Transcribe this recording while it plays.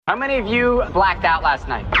How many of you blacked out last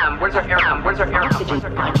night? Where's our air? Oxygen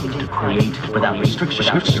to create without restriction.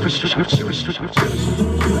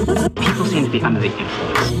 People seem to be under the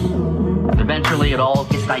influence. Eventually, it all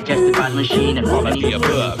gets digested by the machine, and all of the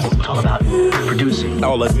above. It's all about producing.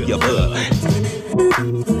 All of the above.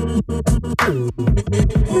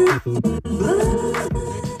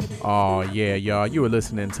 Oh, yeah, y'all. You were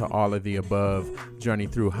listening to All of the Above, journey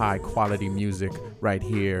through high-quality music right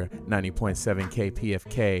here, 90.7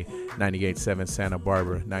 KPFK, 98.7 Santa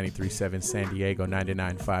Barbara, 93.7 San Diego,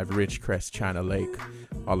 99.5 Ridgecrest, China Lake,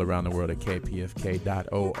 all around the world at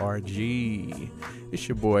kpfk.org. It's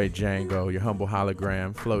your boy Django, your humble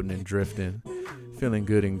hologram, floating and drifting, feeling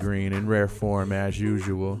good and green, in rare form as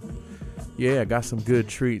usual. Yeah, got some good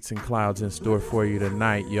treats and clouds in store for you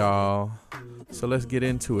tonight, y'all. So let's get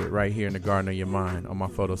into it right here in the garden of your mind on my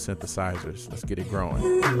photosynthesizers. Let's get it growing.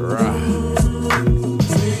 Time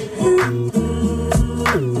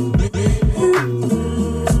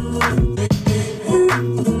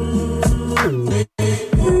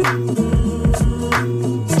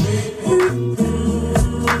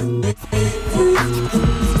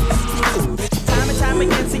and time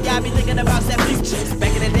again, see, I be thinking about that future.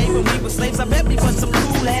 Back in the day when we were slaves, I bet we was some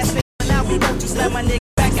cool ass niggas. Now we won't just let my nigga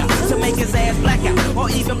back out to make his ass black out, or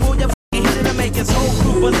even pull your f***ing head to make his whole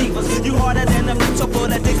crew believers. You harder than a bitch for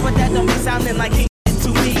the dicks, but that don't be sounding like he to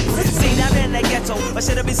me. See, down in the ghetto, or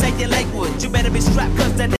should I be saying Lakewood? You better be strapped,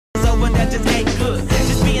 cause the niggas over there just ain't good.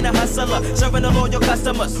 Just being a hustler, serving the loyal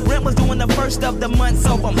customers. Rent was doing the first of the month,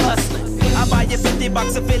 so I'm hustling. I buy you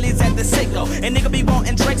 $50 of Phillies at the Sicko, and nigga be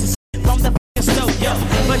wanting drinks and shit from the f***ing stove, yo.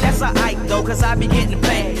 But that's alright though, cause I be getting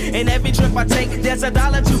paid. And every trip I take, there's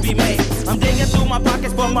 $1 to be made. I'm digging through my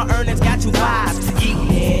pockets, but my earnings got you wise.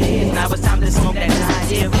 Yeah, now it's time to smoke that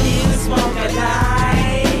night. If you smoke a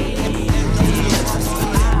night,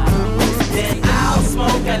 then I'll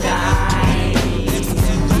smoke a night.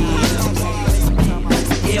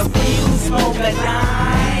 If you smoke a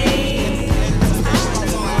night,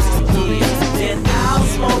 then I'll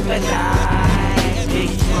smoke a night. Big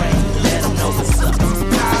Frank, let them know what's up.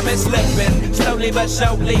 Time is slipping, slowly but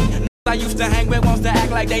surely. I used to hang with wants to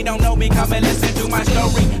act like they don't know me. Come and listen to my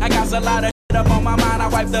story. I got a lot of shit up on my mind. I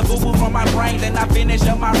wipe the boo-boo from my brain, then I finish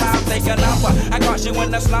up my rhyme. Take a number. I caught you in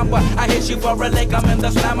the slumber. I hit you for a lick. I'm in the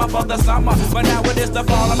slammer for the summer. But now it is the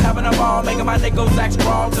fall. I'm having a ball, making my niggas act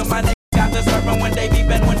sprawl. Till my niggas got to serve 'em when they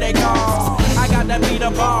beepin' when they call. I got that beat a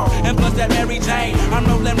ball, and plus that Mary Jane. I'm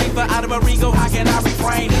rolling reefer out of a Rigo. How can I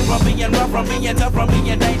refrain from being rough, from being tough, from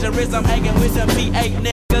being dangerous? I'm hanging with them P8 niggas.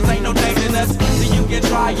 Ain't no changing us. So you can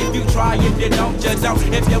try if you try. If you don't, you don't.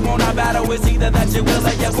 If you wanna battle, it's either that you will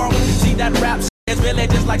or you won't. See that rap shit is really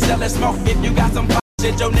just like selling smoke. If you got some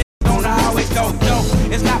shit, your niggas gonna always go. No,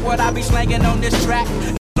 it's not what I be slanging on this track.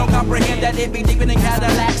 Don't comprehend that it be deeper than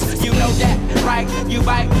Cadillacs. You know that, right? You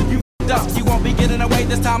bite, you up. You won't be getting away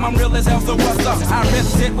this time. I'm real as hell, so what's up? I rip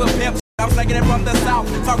shit with pimp. I'm slanging it from the south.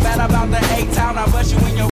 Talk bad about the A-town. I bust you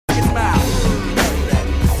in your f***ing mouth.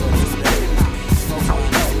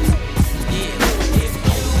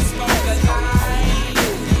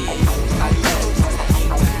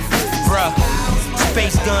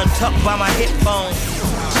 Space gun tucked by my hip bone.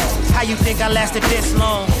 How you think I lasted this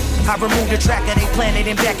long? I removed the tracker they planted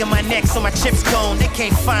in back of my neck, so my chips gone. They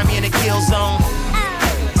can't find me in the kill zone.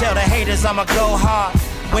 Tell the haters I'ma go hard.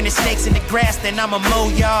 When there's snakes in the grass, then I'ma mow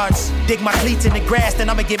yards. Dig my cleats in the grass, then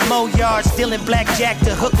I'ma get more yards. Dealing blackjack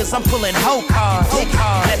to hookers, I'm pulling hoe cards.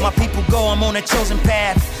 Let my people go, I'm on a chosen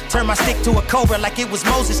path. Turn my stick to a cobra like it was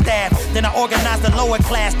Moses' staff. Then I organized the lower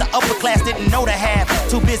class, the upper class didn't know the half.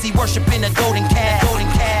 Too busy worshiping a golden calf.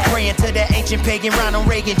 Praying to that ancient pagan Ronald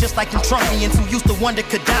Reagan, just like them Trumpians who used to wonder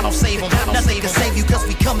could Donald save them. Nothing can save you cause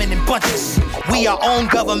we coming in bunches. We our own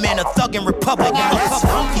government, a thuggin' republic. That's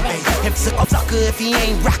funky, baby. If a sucker if he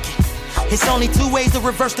ain't rockin'. It's only two ways to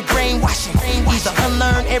reverse the brainwashing. Either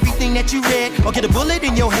unlearn everything that you read, or get a bullet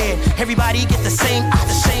in your head. Everybody get the same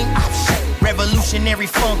option. Revolutionary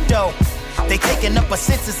funk though. They taking up a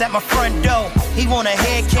census at my front door. He want a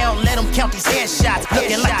head count, let him count these headshots.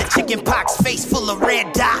 Looking like the chicken pox, face full of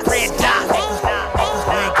red dots. They ain't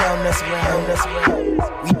counting us around.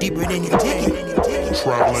 We deeper than you digging.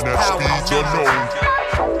 Traveling at speeds unknown.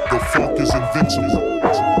 The funk is invincible.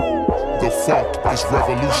 The funk is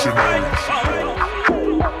revolutionary.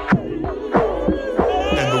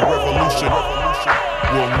 And the revolution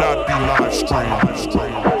will not be live streamed.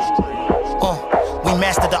 We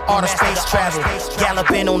mastered the art of space travel.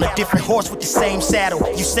 Galloping on a different horse with the same saddle.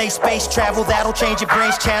 You say space travel, that'll change your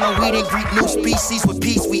brain's channel. We didn't greet new species with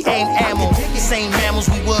peace, we ain't ammo. Same mammals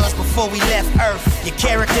we was before we left Earth. Your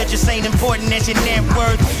character just ain't important as your net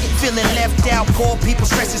worth. Feeling left out, poor people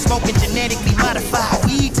stressing, smoking genetically modified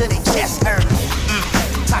weed till they chest hurt.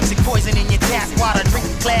 Toxic poison in your tap water.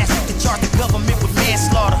 Drinking glass, you can charge the government with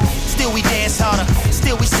manslaughter. Still we dance harder,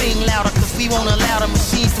 still we sing louder. Cause we won't allow the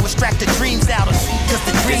machines to extract the dreams out of us. Cause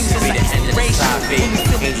the dreams is like inspiration.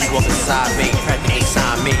 Angels walking side beat, prep ain't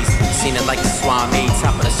sign me. Seen it like the Swami,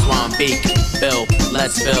 top of the Swan Beak. Build,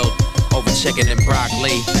 let's build. Over chicken and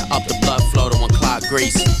broccoli. Up the blood flow to one clot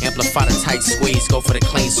grease. Amplify the tight squeeze, go for the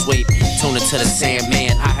clean sweep. Tune it to the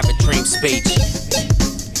Sandman, I have a dream speech.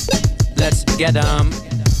 Let's get 'em.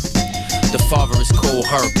 The father is cool,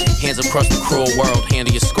 hurt. Hands across the cruel world,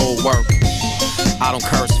 handle your schoolwork. I don't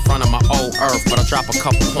curse in front of my old earth, but I'll drop a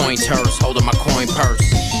couple pointers, holding my coin purse.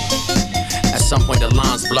 At some point the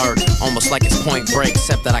line's blurred, almost like it's Point Break,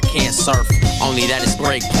 except that I can't surf. Only that it's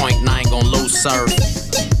break point, and I ain't gon' lose serve.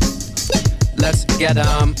 Let's get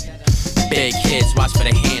 'em. Big kids, watch for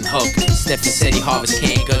the hand hook. Stiffin' City Harvest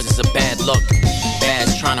canned goods is a bad look.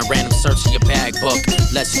 Bads trying to random search in your bag book.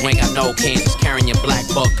 Let's swing, I know Kansas carrying your black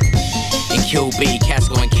book. In QB, cats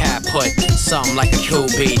going cat put. Something like a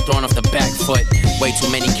QB, thrown off the back foot. Way too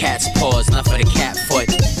many cats paws, enough for the cat foot.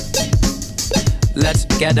 Let's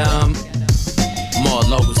get 'em. More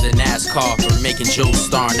logos than NASCAR, but we're making jewels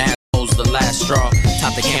starring assholes the last straw.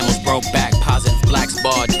 Top the camels broke back, positive blacks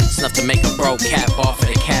barred. It's enough to make a broke cap off of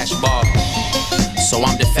the cash bar. So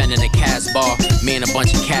I'm defending the Casbah. Me and a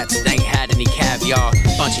bunch of cats that ain't had any caviar.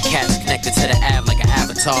 Bunch of cats connected to the Av like an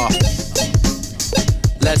avatar.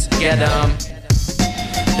 Let's get 'em.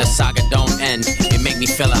 The saga don't end. It make me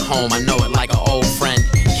feel at home. I know it like an old friend.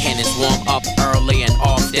 Cannons warm up early and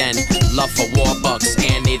often. Love for war bucks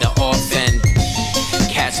and neither orphan.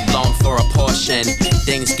 Cats blown for a portion.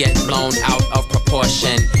 Things get blown out of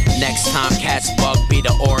proportion. Next time cats bug be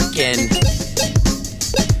the organ.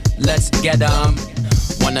 Let's get 'em.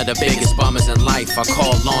 One of the biggest bummers in life, I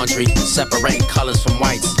call laundry, separating colors from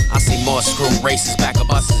whites. I see more screw races, back of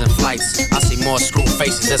buses and flights. I see more screw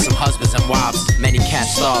faces than some husbands and wives. Many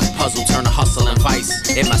cats starve, puzzle turn to hustle and vice.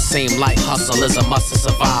 It might seem like hustle is a must to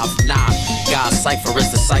survive. Nah, God's cipher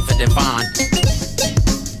is the cipher divine.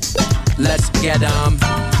 Let's get 'em.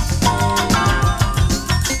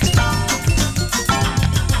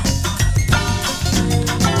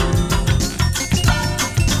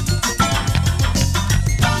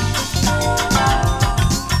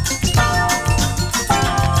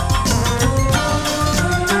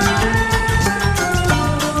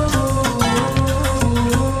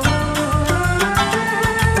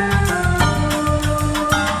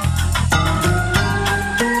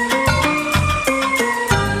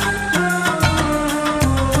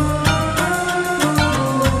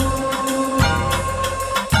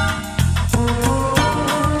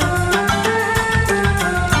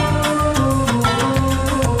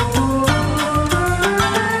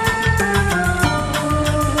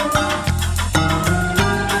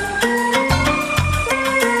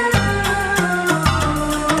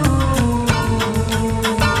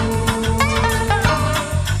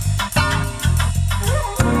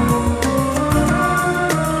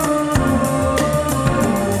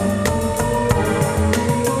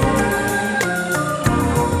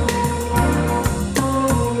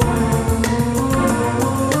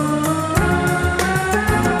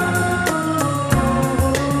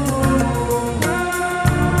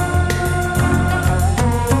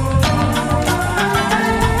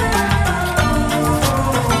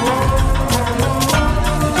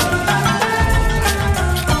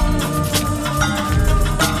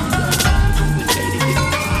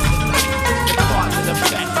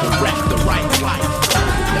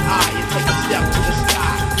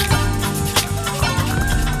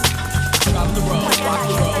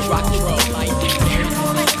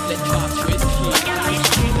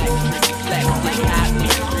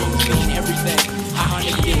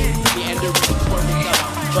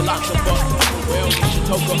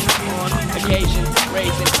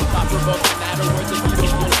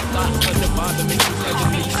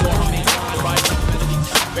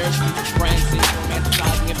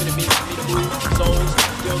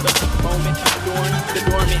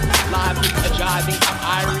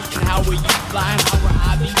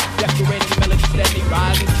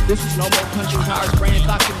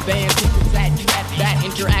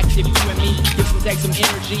 interactive, you and me, give some take some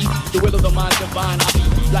energy. The will of the mind divine, I'll be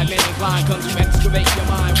black man inclined, come to excavate your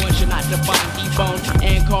mind. One should not define, debone,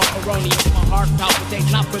 and call erroneous. My heart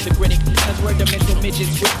palpitates, not for the critic. That's where the mental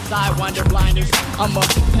midgets with sidewinder blinders. I'm a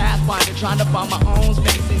pathfinder, trying to find my own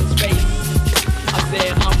space in space. I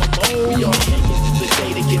said I'm a mole. We all make it to the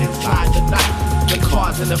day to get inside the night. The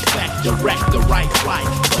cause and effect, direct the right flight.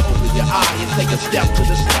 So open your eye and take a step to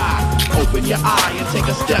the sky. Open your eye and take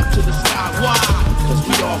a step to the sky. Why? Cause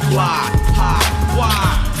we all fly high.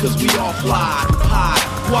 Why? Cause we all fly high.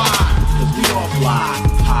 Why? Cause we all fly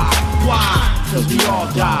high. Why? Cause we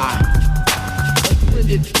all die.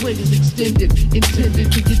 Blend is extended,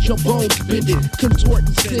 intended to get your bones bended, contort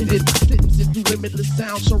and send it, sentences through limitless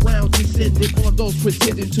sound, surround, descended on those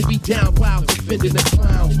pretending to be down while defending a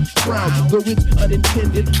clown. Frown, the wit's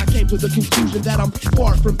unintended. I came to the conclusion that I'm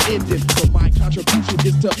far from ending, so my contribution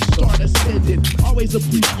is to start ascending. Always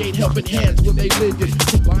appreciate helping hands when they lend it,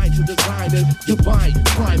 combine to design a divine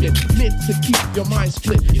climate, meant to keep your mind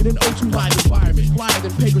split in an O2 live environment, flyer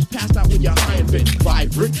than papers passed out when you're high and bent.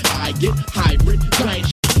 Vibrant, I get hybrid, giant.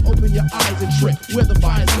 Open your eyes and trip where the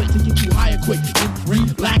fire's lit to get you higher quick.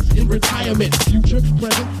 Relax in retirement. Future,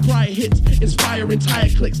 present, prior hits, inspire entire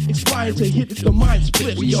clicks. Expire to hit the mind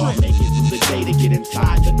split. We all make it through the day to get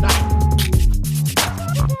inside the night.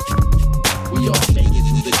 We all make it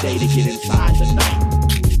through the day to get inside the night.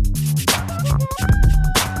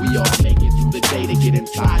 We all make it through the day to get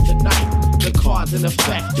inside the night. The cause and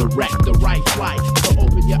effect, direct the right flight. So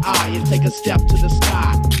open your eye and take a step to the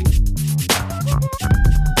sky.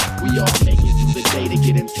 We all make it through the day to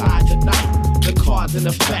get inside the night. The cause and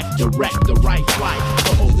effect, direct the right flight.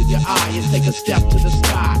 So open your eye and take a step to the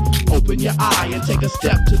sky. Open your eye and take a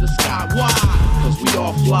step to the sky. Why? Cause we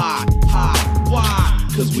all fly high. Why?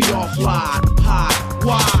 Cause we all fly high.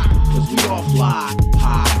 Why? Cause we all fly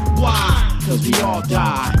high. Why? Cause we all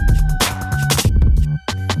die.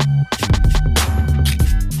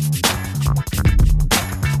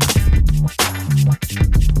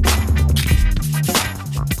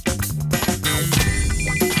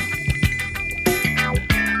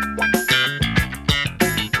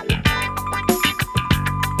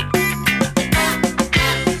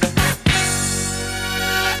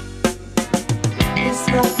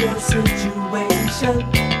 Situation,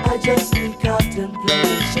 I just need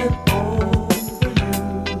contemplation over you.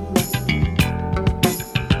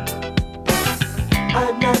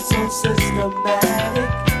 I'm not so systematic,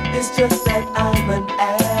 it's just that I'm an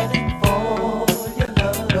addict for your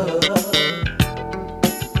love.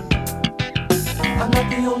 I'm not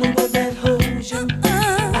the only one that holds you.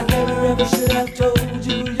 I never ever should have told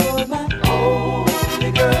you you're my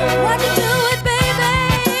only girl. Why'd you do it, baby?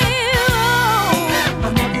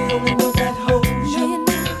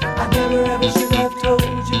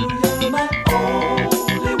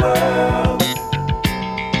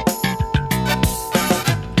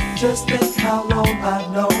 Just think how long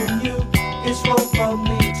I've known you. It's wrong for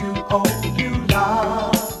me to own you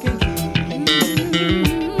lock and key.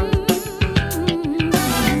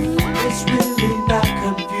 It's really not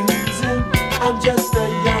confusing. I'm just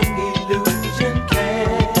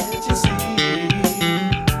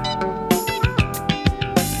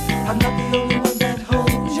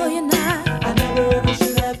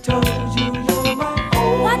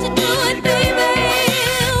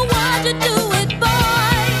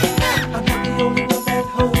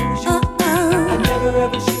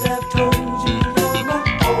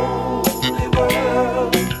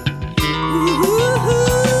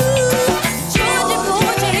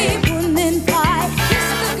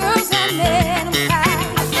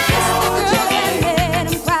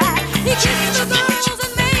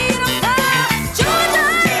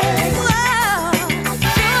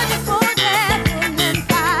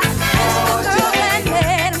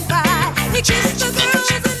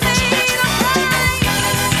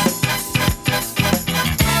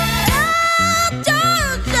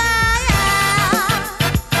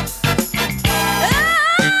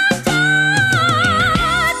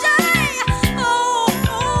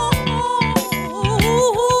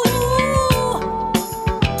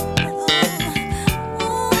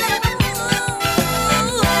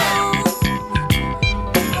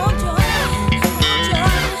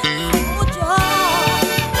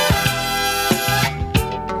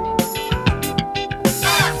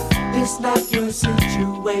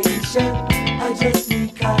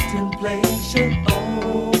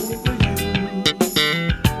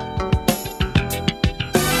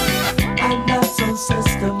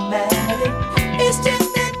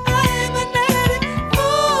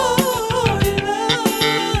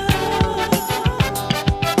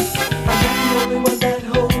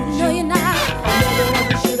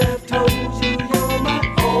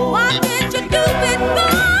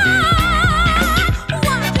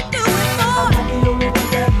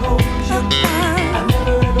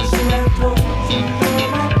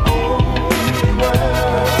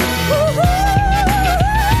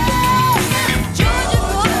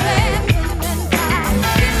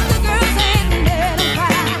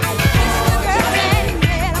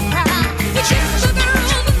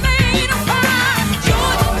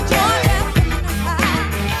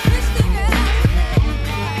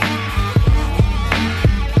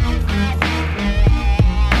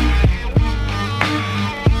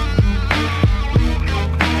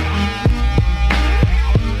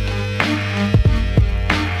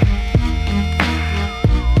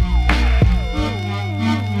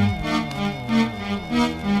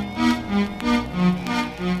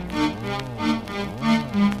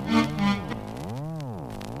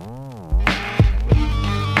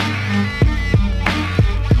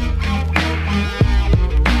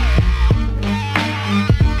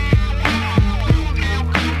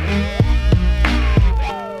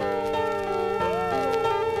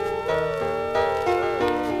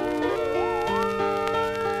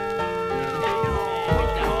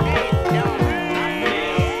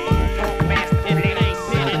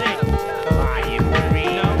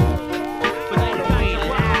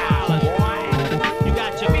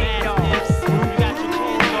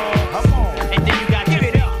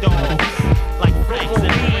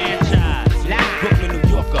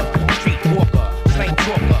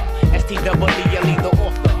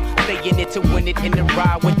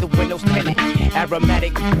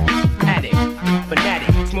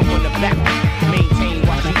on the back. Maintain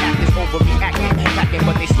what you act is overreacting. Packing,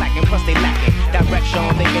 but they slacking, plus they lacking direction.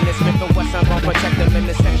 Thinking it's Smith and Wesson gon' protect them in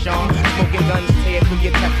the section. Smoking guns tear through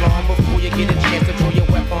your Teflon before you get a chance to draw your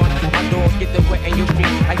weapon. My doors get the wet in your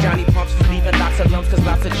feet like Johnny Pumps, leaving lots of lumps cause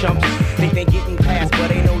lots of chumps think they getting past,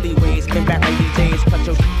 but ain't no leeway. Spin back like DJs, cut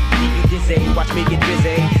your keep you dizzy. Watch me get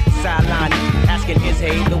busy. Sideline asking is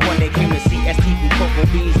hey the one that came to see ST from Cocoa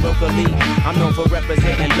Beans locally. I'm known for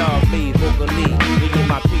representing lovely vocally. We get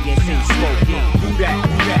my PNC smoking. Do that,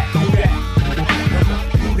 do that, do that.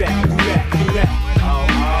 Do that, do that, do that. Oh,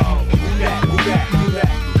 oh. Do that, do that, do that.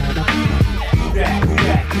 Do that, do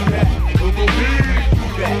that, do that. Cocoa Beans.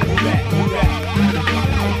 Do that, do that, do that.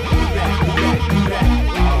 Do that, do that, do that.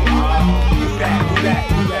 Oh, oh. Do that, do that,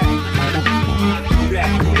 do that. Do that,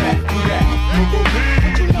 do that, do that. Cocoa Beans.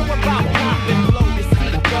 What you know about pop and blow the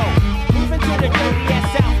seat go? Moving to the dirty ass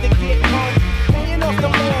south to get home. Paying off the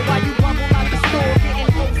law while you bubble out the store. Getting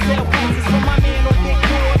wholesale prices from my man on big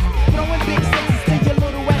doors. Throwing big sixes to your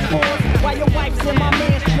little ass boys. While your wife's in my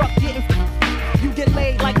man's truck getting you get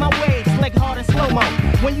laid like my waves, slick hard and slow-mo.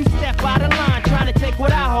 When you step out of line trying to take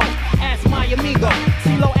what I hold. Ask my amigo.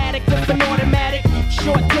 CeeLo addict with an automatic.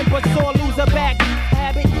 Short temper, sore loser back.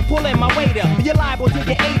 Habit, pulling my weight up. You're liable to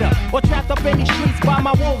get ate up. Or trapped up in these streets by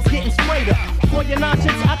my wolves getting sprayed up. For your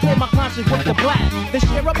nonsense, I clear my conscience with the black. Then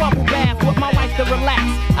share a bubble bath with my wife to relax.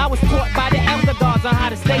 I was taught by the elder gods on how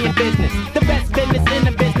to stay in business. The best business in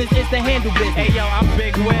the business is to handle business. Hey yo, I'm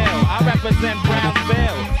Big Will. I represent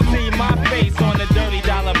Brownsville. See my face on the dirty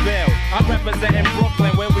dollar bill. I'm representing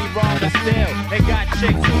Brooklyn where we wrong and still. They got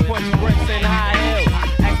chicks who push bricks in high heels.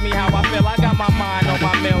 Ask me how I feel, I got my mind on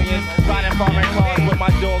my millions. Riding foreign cars with my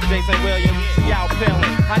dog Jason Williams. Y'all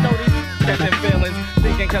feeling, I know these catching feelings.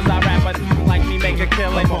 Thinking cause I rap like me make a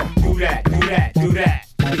killing. Do that, do that, do that.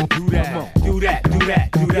 Do that, do that, do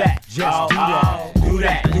that, do that. Just do that. Do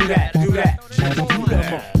that, do that, do that. Just do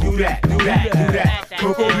that. Do that, do that, do that.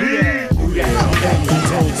 Cocoa Beans. Do that.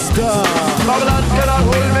 Stop. Babylon cannot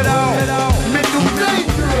hold me down. Me too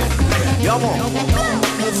dangerous. Yo,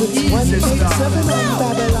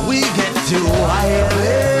 we get too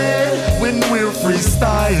wild when we're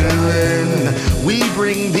freestyling. We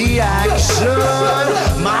bring the action,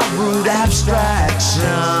 my rude abstraction.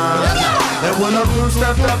 And when a crew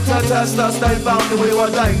stepped up to test us, they found we were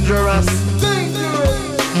dangerous.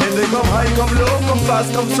 And they come high, come low, come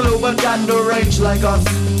fast, come slow, but got no range like us.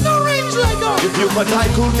 No range like us. If you put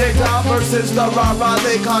Haiku data versus the Rara,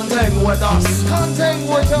 they contend with us. Contend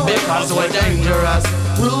with us. Because we're dangerous.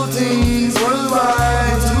 Routines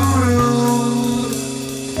worldwide, too rude.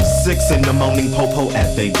 6 in the morning, po-po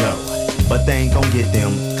as they go. But they ain't gon' get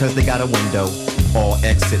them, cause they got a window. All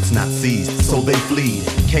exits not seized, so they flee.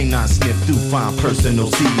 Canine sniff through fine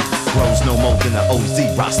personal seeds. Grows no more than the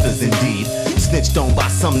OZ rosters indeed. Snitched on by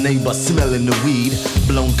some neighbor smelling the weed.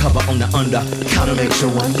 Blown cover on the under, kinda makes you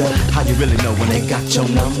wonder how you really know when they got your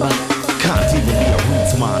number. Can't even be a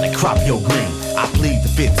roots mine and crop your green. I plead the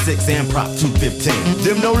 5th, 6th, and Prop 215.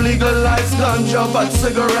 Them no legalized ganja, but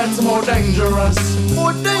cigarettes more dangerous.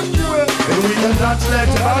 More dangerous. And we cannot let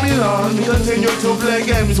Babylon continue to play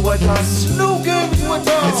games with us. No games with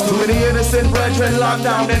us. It's too many innocent brethren locked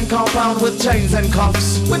down in compound with chains and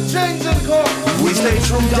cuffs. With chains and cuffs. We stay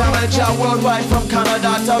true, damage our worldwide from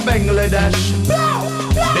Canada to Bangladesh.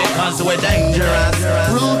 Because we're dangerous.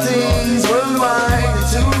 Routines worldwide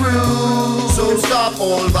to rule. So stop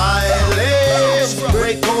all violence.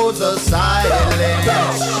 Break codes of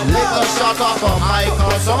silence. Liquor shot up a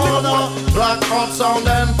microphone. Black hot sound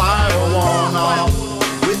and fire warner.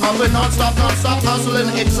 We up and non-stop hustling.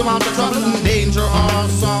 X amount of trouble and danger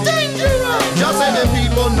awesome. Dangerous. Just say the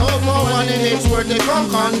people know more when it's worth they come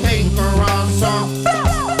contain for awesome.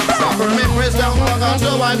 Permit press down for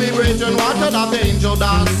ganja while we raging water that the angel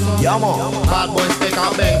dance. Yeah, man. Bad boys take a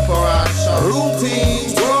bank for us.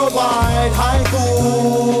 Routines worldwide,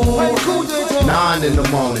 haiku. 9 in the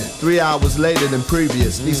morning, 3 hours later than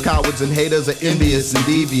previous. These cowards and haters are envious and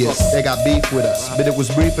devious. They got beef with us, but it was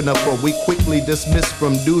brief enough for we quickly dismissed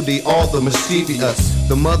from duty all the mischievous.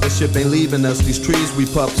 The mothership ain't leaving us. These trees we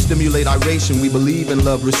puff stimulate iration. We believe in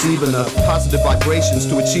love, receive enough positive vibrations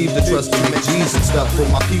to achieve the trust to make Jesus stuff for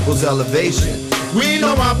my people's elevation. We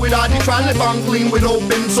know up without the trolley bunk clean with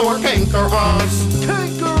open sore cankerous.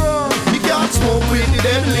 We can't smoke with the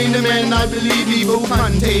devil in the men, I believe evil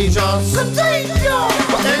contagious. Contagious!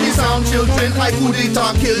 But any sound children like who they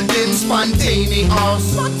talk killed them spontaneous.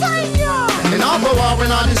 Spontaneous! And all the war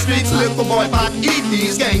when on the streets, little boy back eat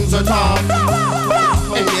these gangs are tough.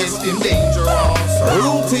 And yes, in dangerous.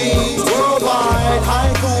 Routines worldwide,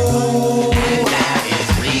 haiku. And that is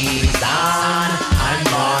reason I'm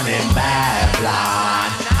born in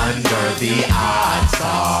Babylon. I'm wonder the odds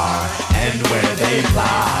are and where they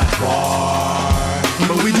plot war.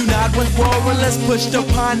 But we do not want war unless pushed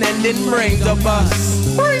upon and in brains of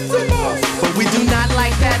us. But we do not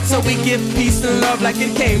like that, so we give peace and love like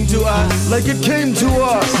it came to us. Like it came to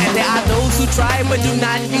us. And there are those who try but do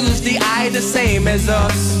not use the eye the same as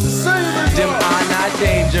us. Them are not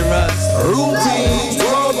dangerous. Routines,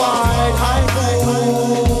 12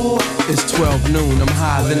 It's 12 noon, I'm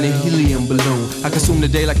higher than a helium balloon. I consume the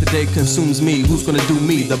day like the day consumes me. Who's gonna do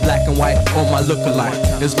me? The black and white or my look-alike?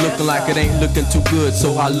 It's looking like it ain't looking too good,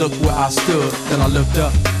 so I looked where I stood, then I looked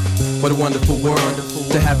up. What a wonderful world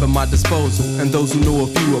to have at my disposal. And those who know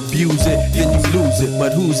if you abuse it, then you lose it.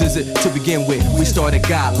 But whose is it to begin with? We started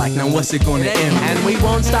God-like, now what's it gonna end with? And we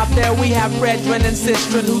won't stop there, we have brethren and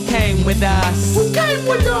sistren who came with us. Who came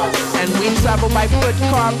with us? And we travel by foot,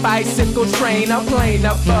 car, bicycle, train, or plane,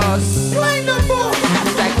 or bus. Plane or bus.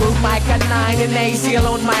 Hashtag Group Micah 9 and AC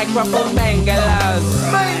alone microphone Bangalars.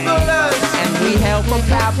 And we hail from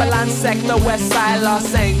Babylon sector, West Side,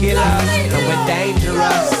 Los Angeles. And we're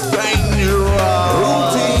dangerous.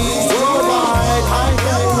 Routines, worldwide, high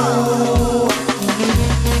go.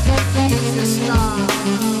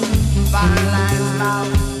 Fine lines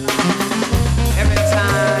loud. Every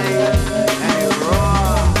time they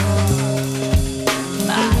roar.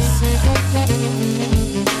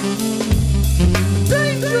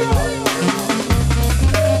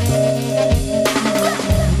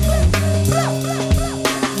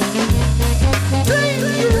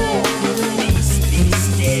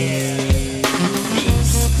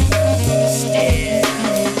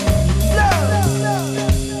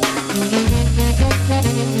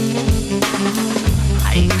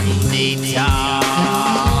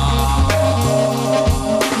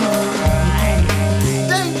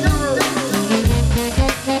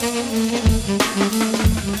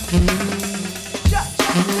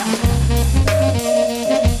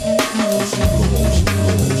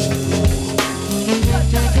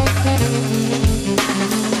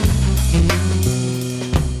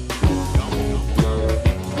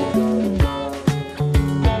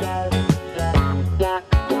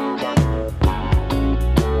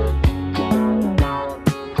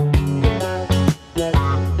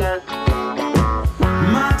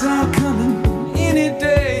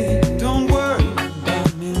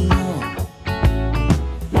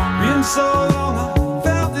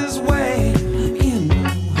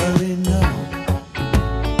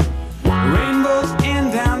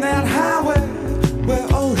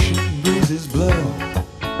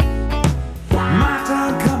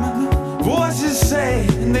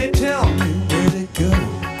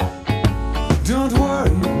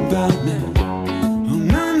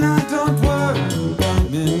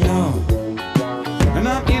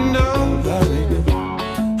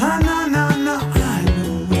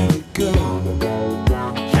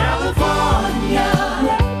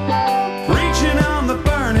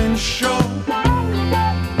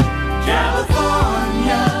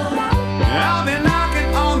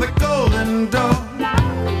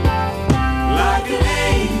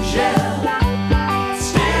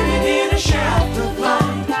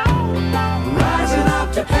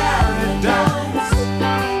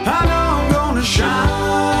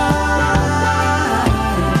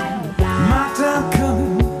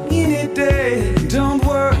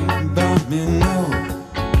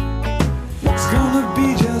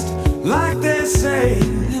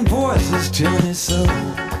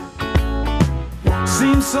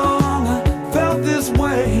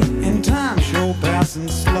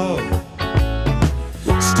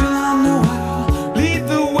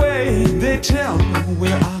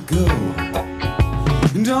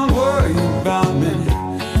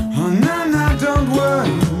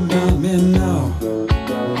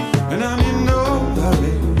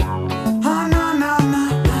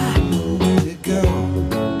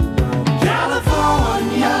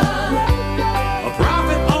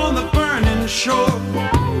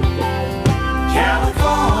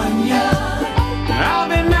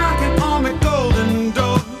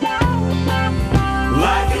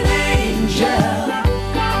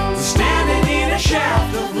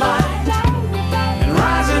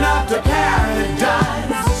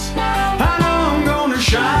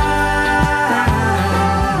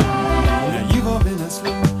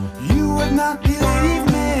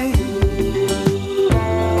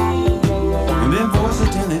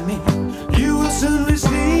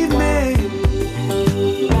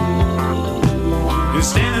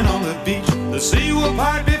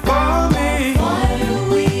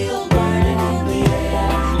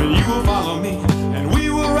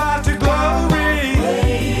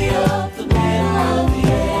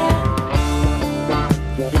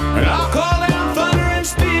 I'll call down thunder and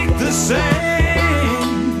speak the same.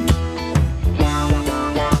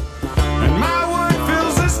 And my word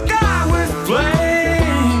fills the sky with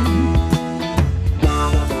flame.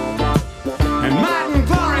 And might and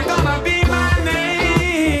glory gonna be my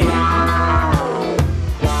name.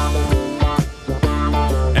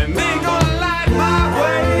 And they gonna light my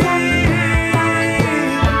way.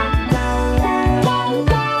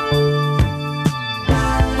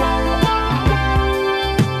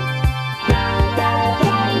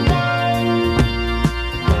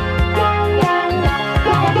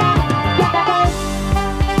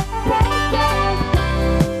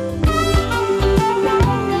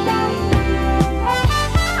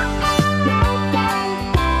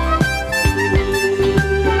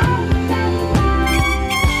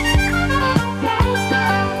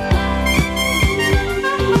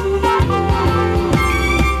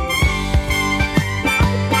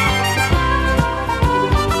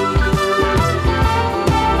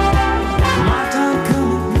 My time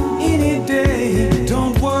coming any day.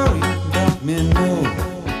 Don't worry about me, no.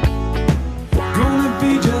 Gonna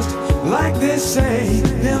be just like they say.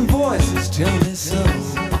 Them voices tell me so.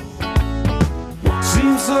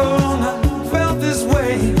 Seems so long I felt this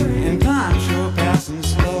way, and time sure passing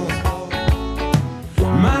slow.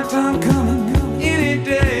 My time coming any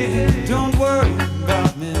day. Don't worry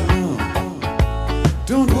about me, no.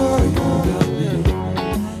 Don't worry about me.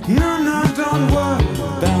 No, no, don't worry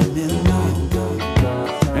about me, no.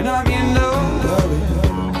 And I mean no worry.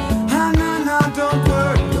 Ah, no, no, don't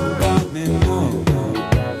worry about me, no.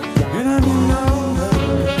 And I mean no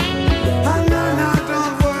worry. Ah, no, no,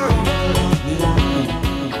 don't worry about me, no.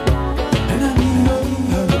 And I mean no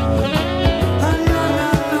worry. Ah, no, no,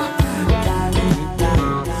 no.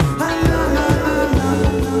 Ah, no, no,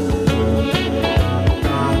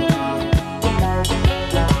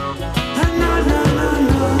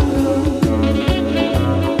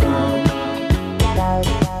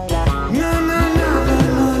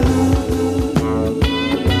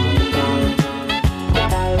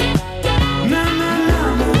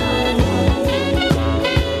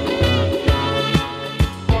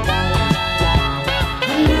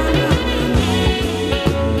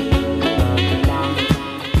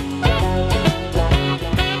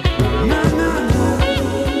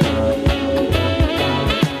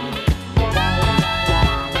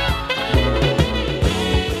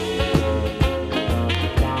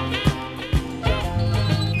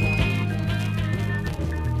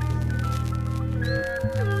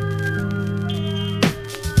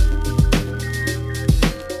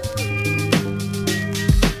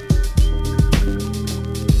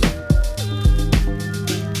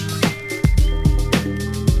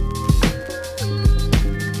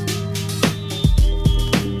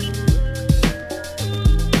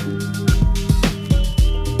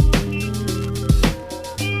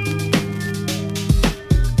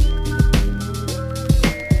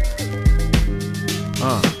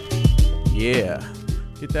 Yeah.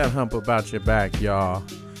 Get that hump about your back, y'all.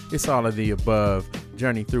 It's all of the above.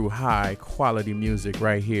 Journey through high quality music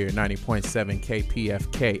right here, 90.7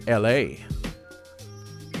 KPFK LA.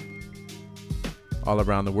 All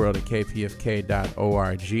around the world at kpfk.org.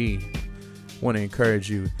 Want to encourage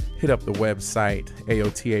you, hit up the website,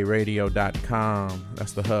 aotaradio.com.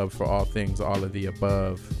 That's the hub for all things all of the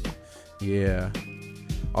above. Yeah.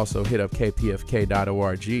 Also hit up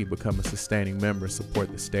kpfk.org, become a sustaining member,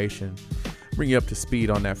 support the station. Bring you up to speed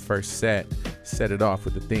on that first set. Set it off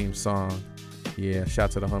with the theme song. Yeah,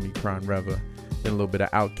 shout to the homie Kron Reva. Then a little bit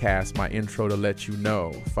of Outkast, my intro to let you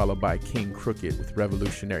know, followed by King Crooked with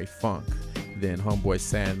Revolutionary Funk. Then Homeboy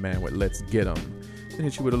Sandman with Let's Get 'Em. Then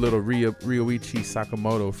hit you with a little Ryoichi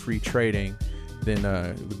Sakamoto Free Trading. Then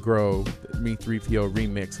the Grow, Me 3PO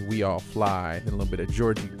remix, We All Fly. Then a little bit of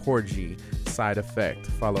Georgie Porgy, Side Effect,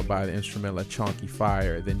 followed by the instrumental Chonky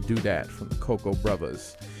Fire. Then Do That from the Cocoa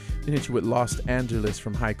Brothers. Then hit you with Los Angeles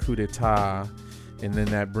from Haiku d'Etat. And then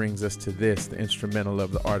that brings us to this, the instrumental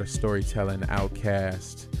of the Art of Storytelling,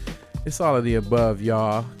 Outkast. It's all of the above,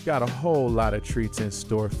 y'all. Got a whole lot of treats in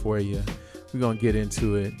store for you. We're going to get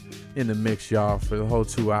into it in the mix, y'all, for the whole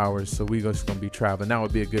 2 hours. So we're just going to be traveling. Now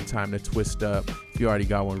would be a good time to twist up. If you already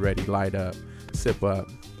got one ready, light up, sip up.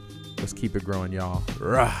 Let's keep it growing, y'all.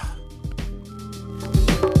 Rah.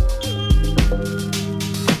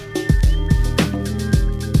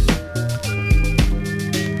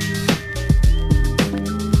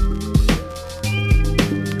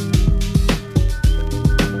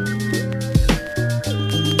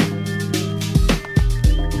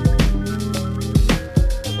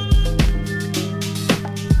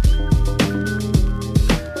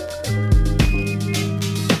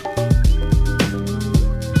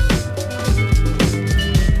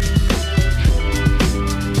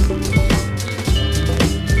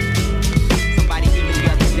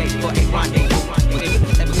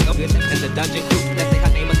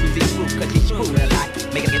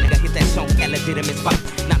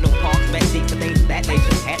 deep for things of that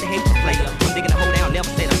nature. Had to hate to play her. I'm digging the whole down, never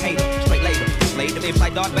said I hate her. Straight later. Slayed the bitch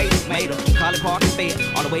like Darth Vader. Made her. Carly Park and fed.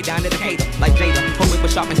 All the way down to the cater. Like Jada. Her whip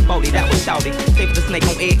was sharp and sporty. That was shouty. Stay for the snake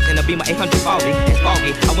on eggs and a Beamer 840. It's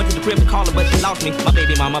foggy. I went to the crib to call her, but she lost me. My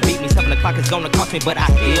baby mama beat me. 7 o'clock is gonna cost me, but I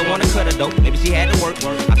still wanna cut her though. Maybe she had to work.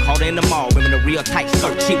 I called her in the mall, wearing a real tight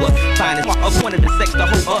skirt. She was fine as fuck. I wanted to sex the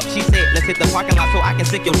hoe up. She said, let's hit the parking lot so I can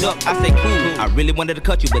sick your duck. I said, cool. I really wanted to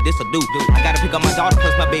cut you, but this'll do. I gotta pick up my daughter,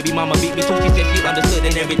 cause my baby mama beat me too. She said she understood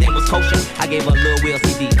and everything was kosher. I gave her a little Will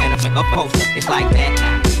CD and a poster. It's like that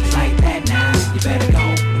now. It's like that now. You better go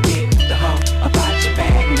and get the hoe about your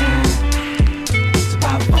bag now. It's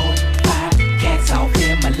about 4, 5 cats off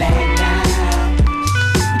in my leg now.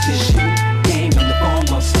 We just shoot game in the form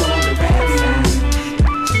of story rap now.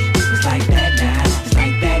 It's like that now. It's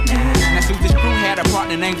like that now. Now Susie's crew had a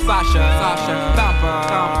partner named Sasha Thumper.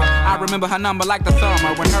 I remember her number like the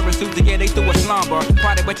summer. When her and Susie, yeah, they threw a slumber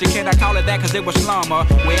party, but you cannot call it that cause it was slumber.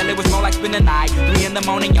 Well, it was more like spending the night. 3 in the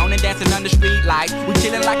morning, yawning, dancing under street lights. We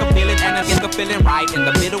chilling like a village and a nigga feeling right. In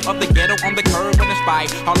the middle of the ghetto, on the curb in the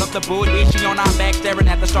spite. All of the bullshit, she on our back, staring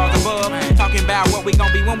at the stars above. Talking about what we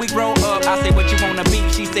gon' be when we grow up. I said, what you wanna be?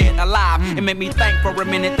 She said, alive. It made me think for a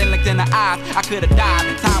minute, then looked in her eyes. I could've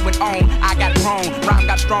died. Time went on, I got grown. Rhyme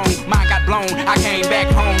got strong, mind got blown. I came back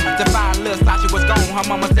home to find little Sasha was gone. Her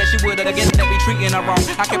mama said she would've again that be treating her wrong.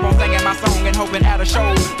 I kept on singing my song and hoping at a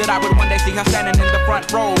show that I would one day see her standing in the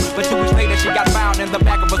front row. But 2 weeks later she got found in the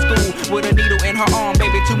back of a school with a needle in her arm,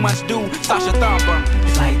 baby, too much do. Sasha Thumper.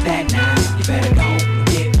 It's like that now. You better go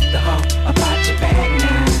get the hoe about your bag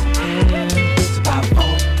now. It's about 4,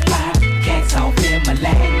 5 cats off in my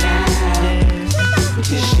leg now. We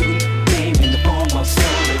just shoot game in the form of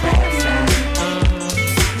story raps now.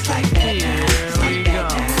 It's like that now. It's like that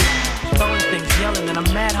now. Throwing things, yelling in a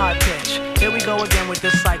mad high pitch. Here we go again with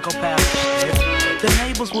this psychopath shit. The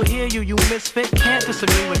neighbors will hear you, you misfit. Can't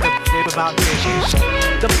disagree with the bit about issues.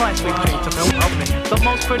 The price we pay to film open. The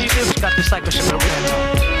most pretty bitch got the psycho shit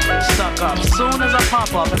stuck up. Soon as I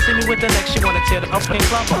pop up and see me with the next, she wanna tear the opening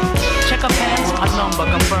club up. Check her pants, a number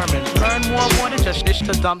confirming. Learn more than just dish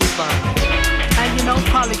to dump sperm. And you know,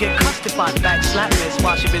 probably get cussed if I back slap this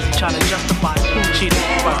while she busy trying to justify who cheated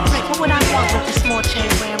first. What would I want with the small chain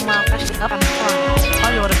wearing mouth? I should up in front.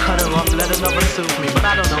 I ought to cut her off, let her never soothe me. But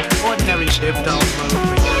I don't know, ordinary shit don't move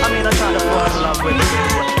me. I mean, I try to fall in love with it,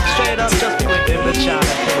 but straight up just be with him, the child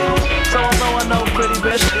thing. So although I know pretty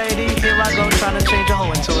bitch lady, here I go trying to change a hoe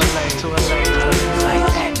into a lady, to a lady. Like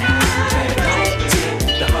that now.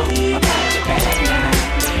 The hoe about your bag now.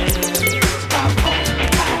 About 4,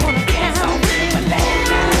 5 cats off in my leg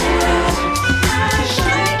now. Just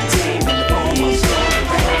shoot game in the form of story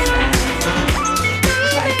raps now.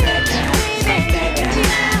 It's like that now. It's like that now.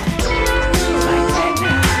 It's like that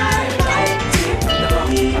now. The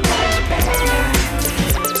hoe about your bag now.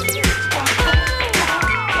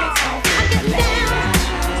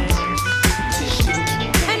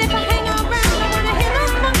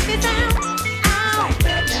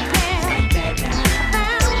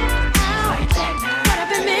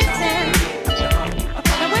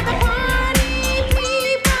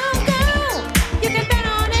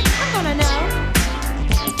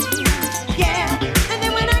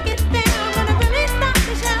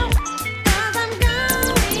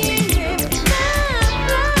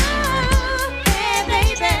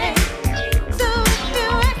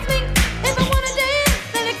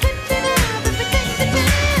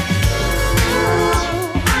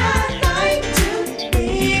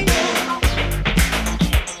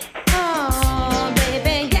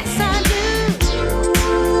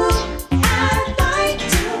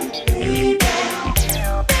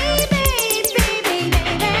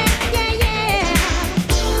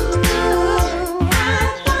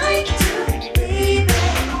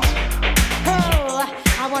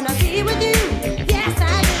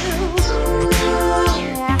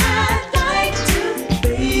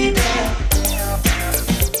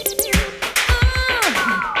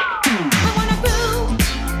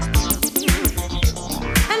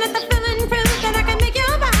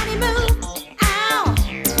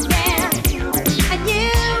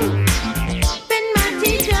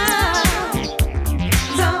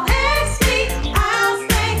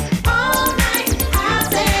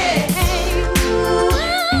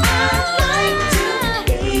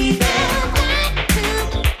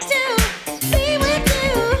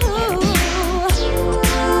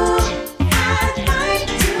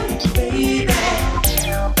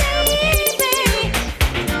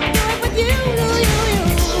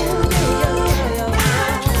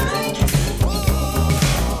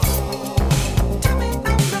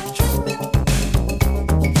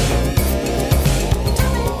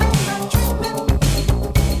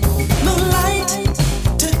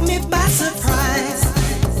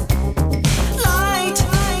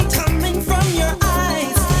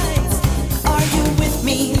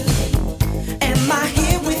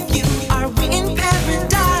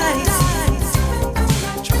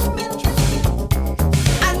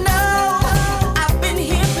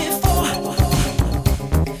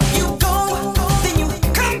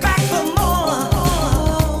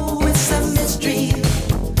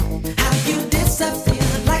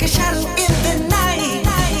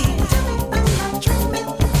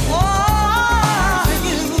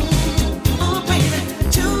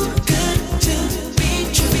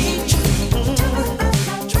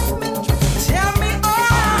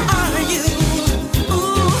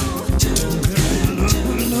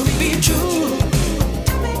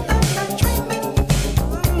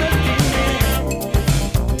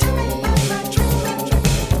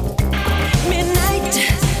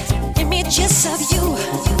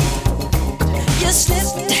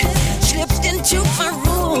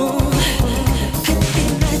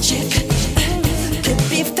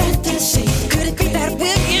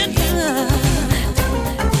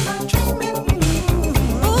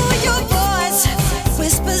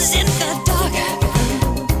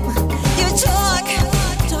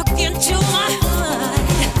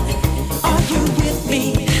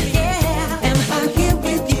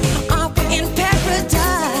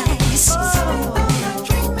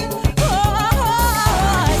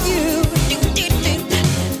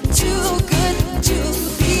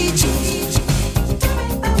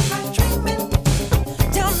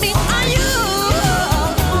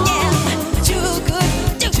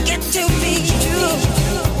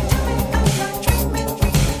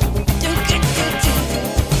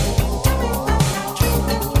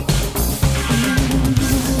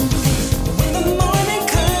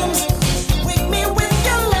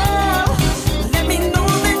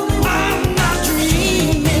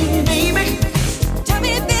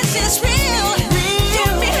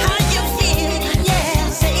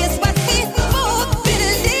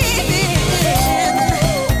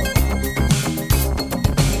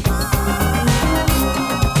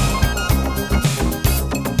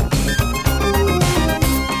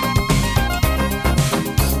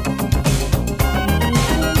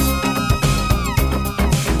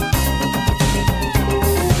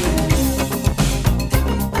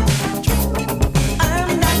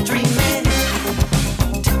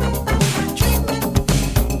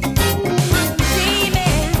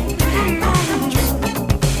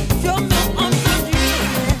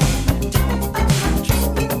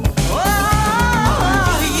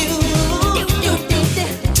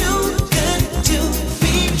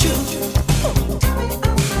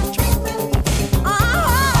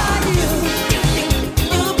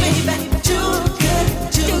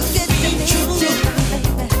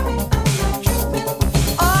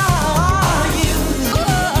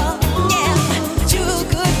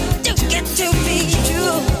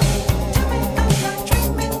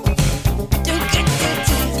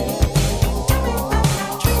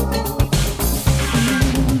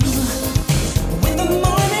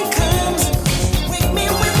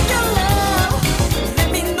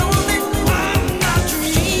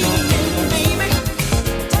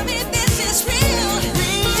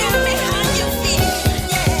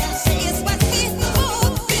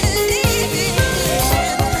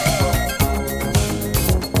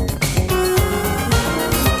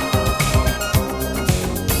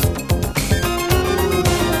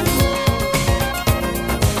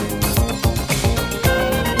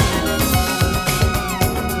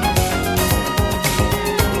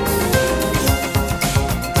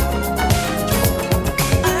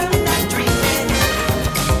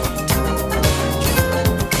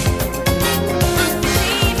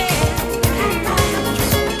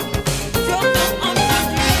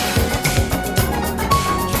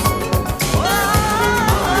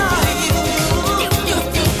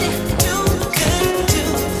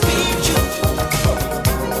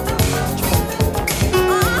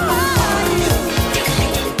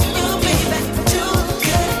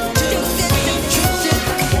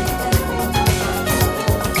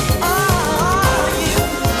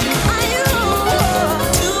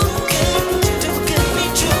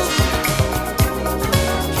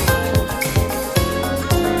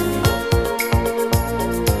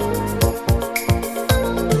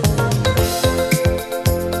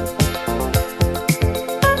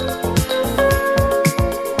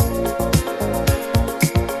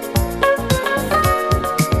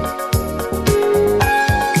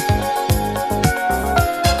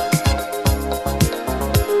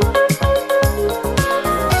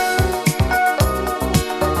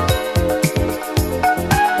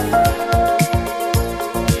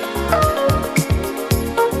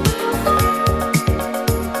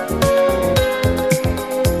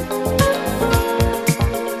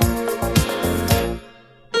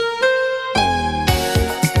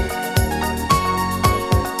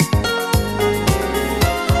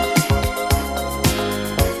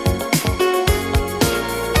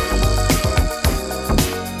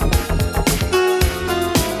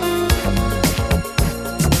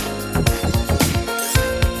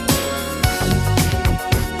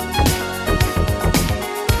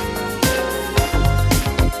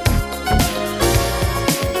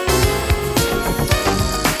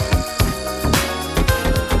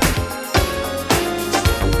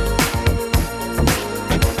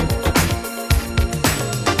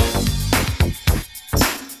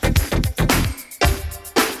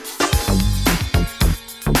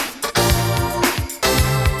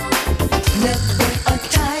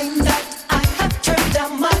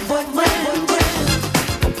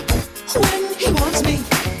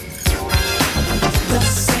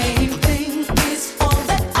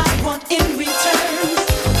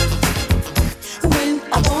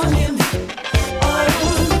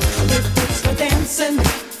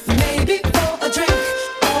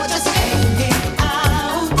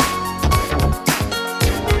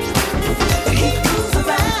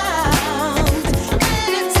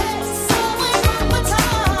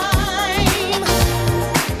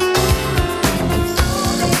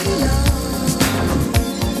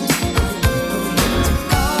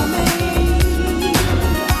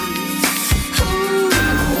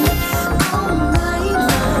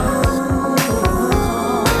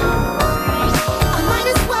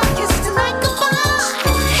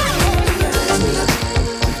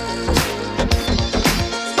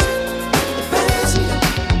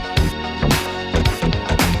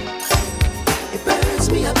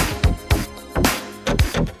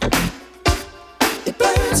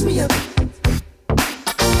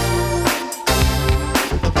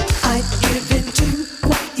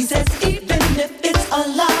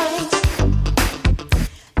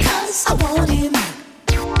 on him.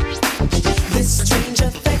 This strange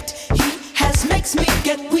effect he has makes me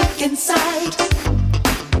get weak inside.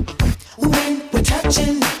 When we're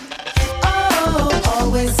touching, oh,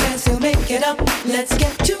 always says he'll make it up. Let's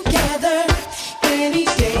get together any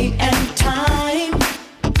day and time.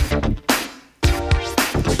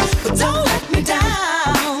 But don't let me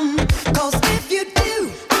down, 'cause if you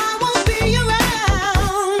do, I won't be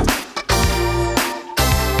around.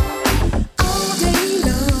 All day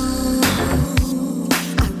long,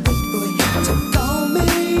 I wait for you to call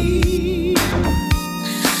me.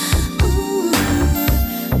 Ooh,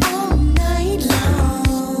 all night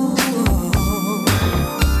long.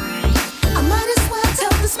 I might as well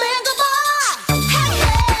tell this man goodbye. Hey,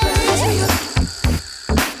 hey.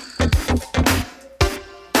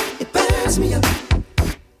 It burns me up.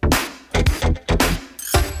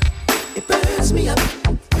 It burns me up.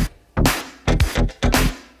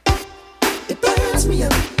 It burns me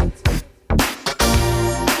up.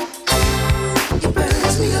 It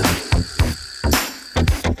burns me up.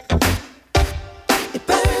 It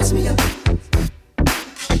burns me up.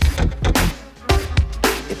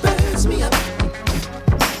 It burns me up.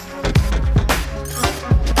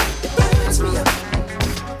 It burns me up.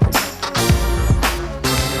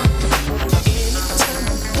 Anytime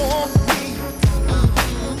you want me,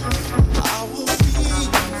 I will be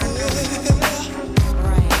there.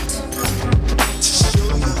 Right. To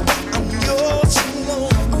show you I'm yours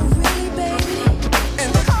alone. Oh, really, baby?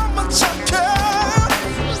 And how much I care.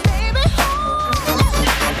 Baby, it burns me up. It burns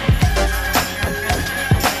me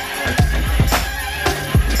up. It burns me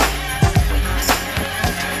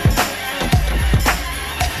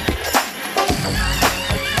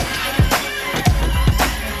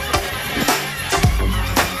up.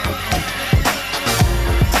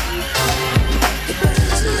 It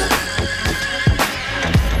burns me up.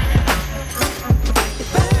 It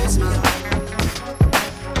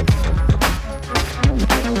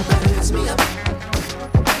burns me up.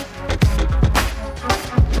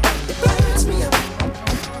 It burns me up. It burns me up.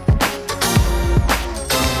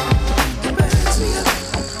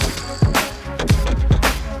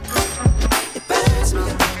 It burns me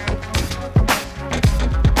up.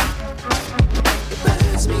 It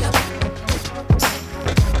burns me up.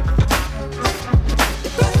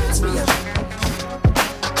 It burns me up. It burns me up.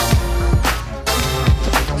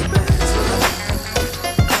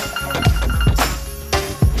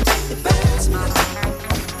 Burns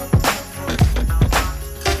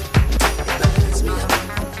me up.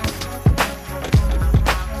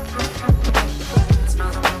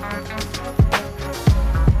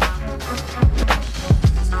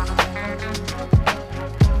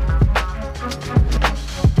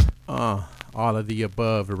 All of the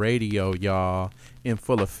above radio, y'all, in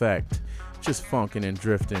full effect. Just funkin' and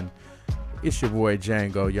drifting. It's your boy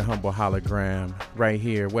Django, your humble hologram, right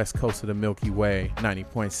here, west coast of the Milky Way,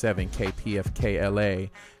 90.7 KPFK LA,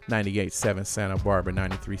 98.7 Santa Barbara,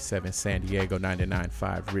 93.7 San Diego,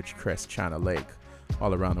 99.5 Ridgecrest, China Lake,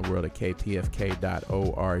 all around the world at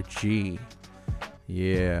kpfk.org.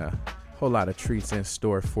 Yeah, whole lot of treats in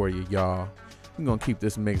store for you, y'all. We're going to keep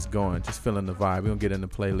this mix going, just feeling the vibe. We're going to get in the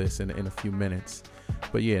playlist in a few minutes.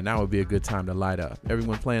 But yeah, now would be a good time to light up.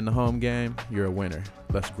 Everyone playing the home game, you're a winner.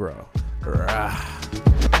 Let's grow. Rah.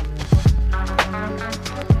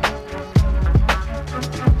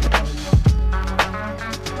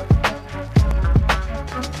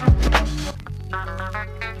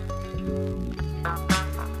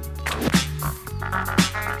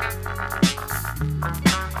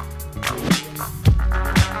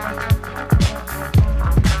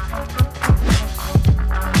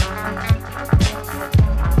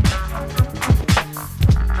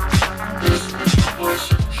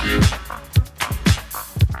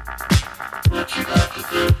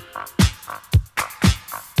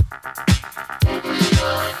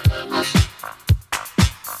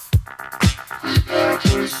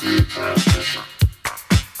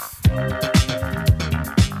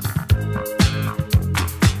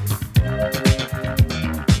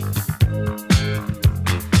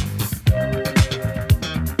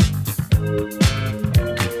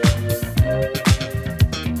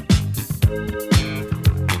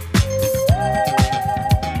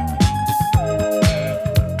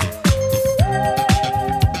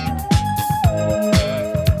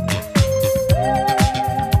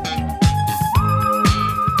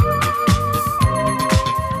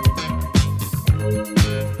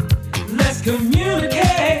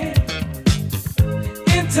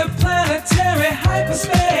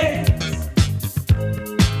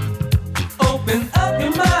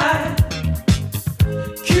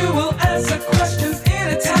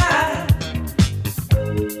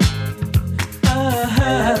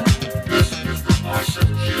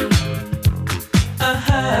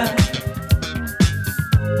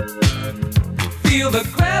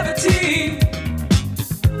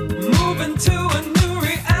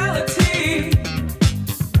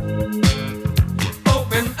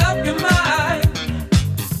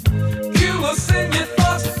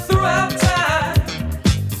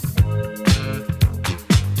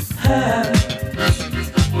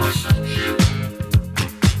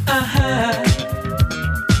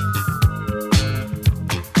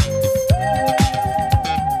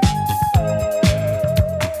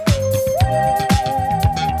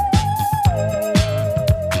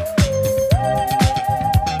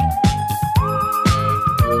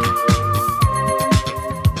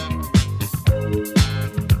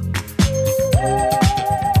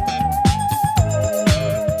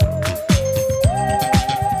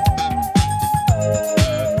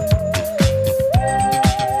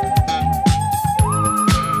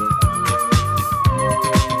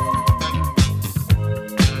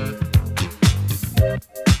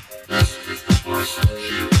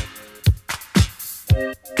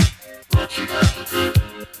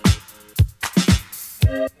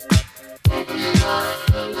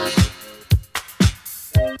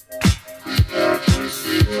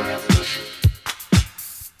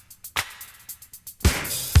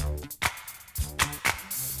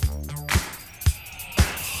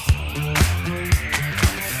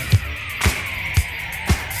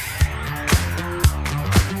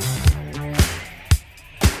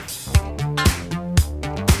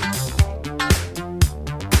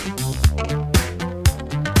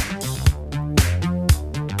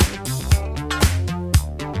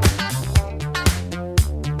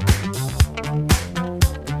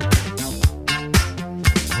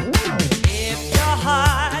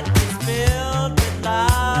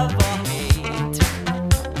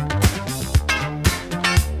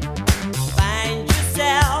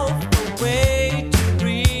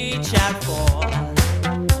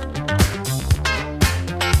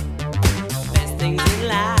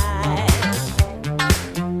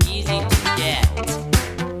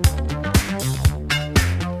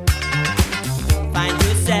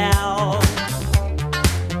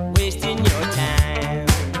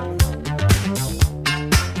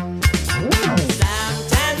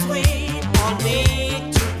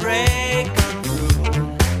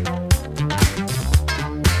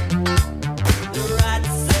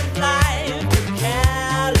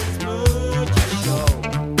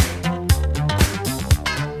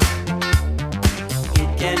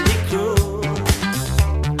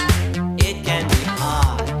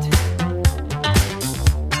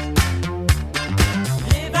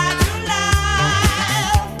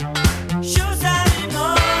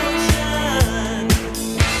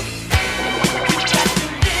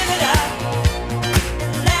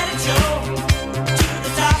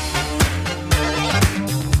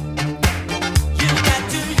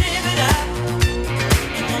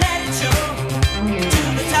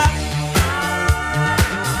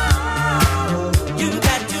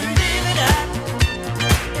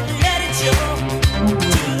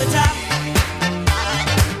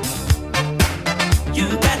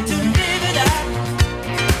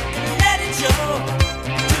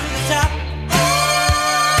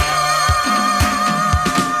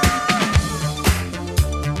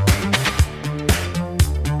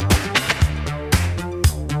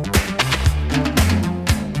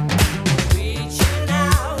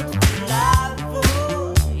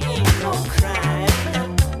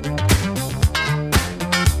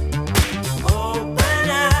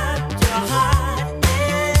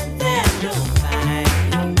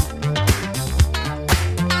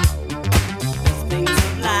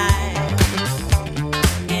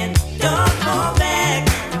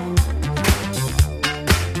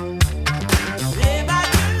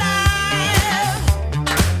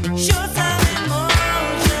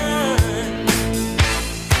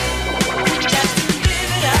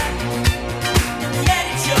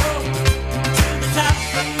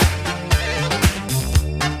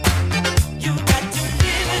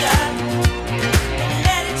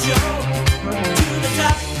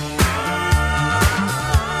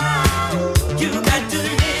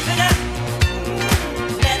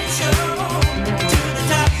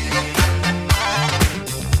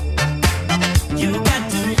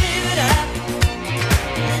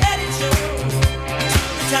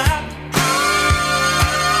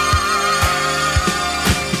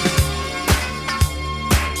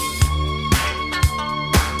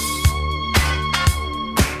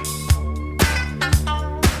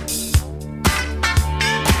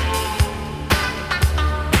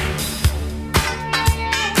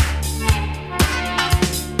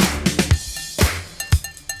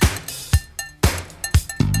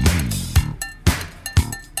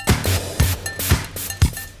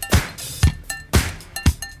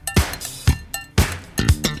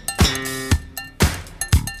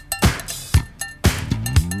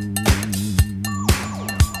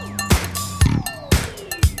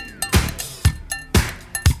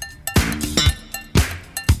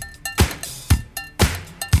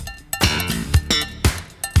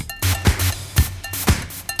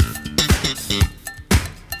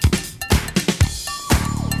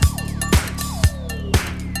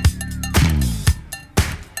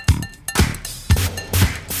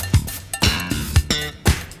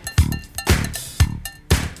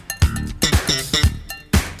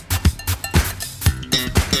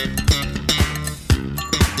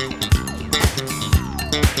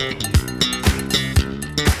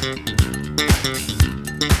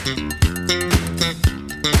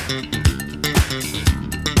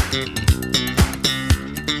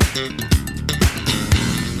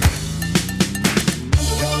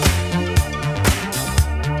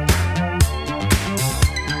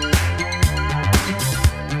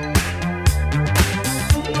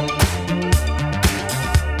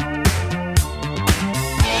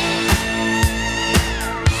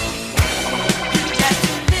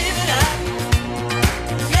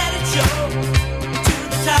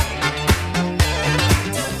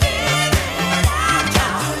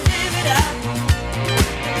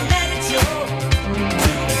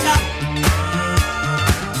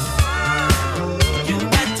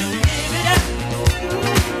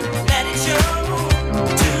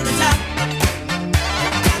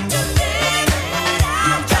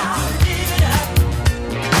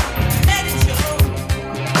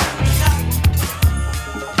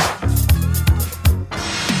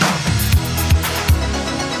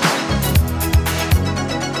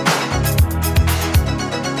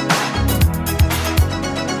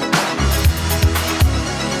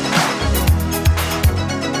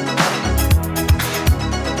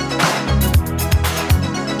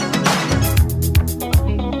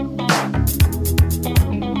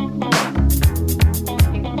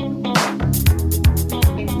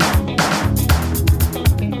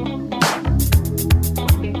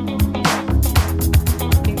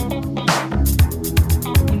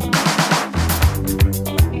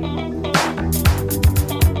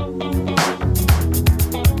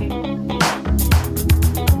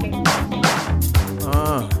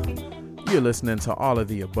 You're listening to all of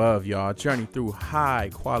the above, y'all. Journey through high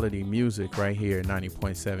quality music right here at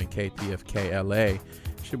 90.7 KPFK LA.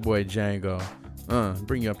 It's your boy Django.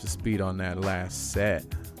 Bring you up to speed on that last set.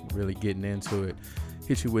 Really getting into it.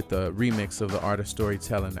 Hit you with the remix of the Art of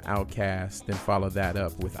Storytelling, Outkast. Then follow that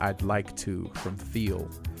up with I'd Like To from Feel.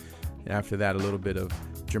 And after that, a little bit of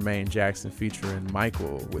Jermaine Jackson featuring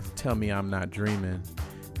Michael with Tell Me I'm Not Dreaming.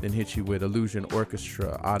 Then hit you with Illusion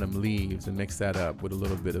Orchestra, Autumn Leaves, and mix that up with a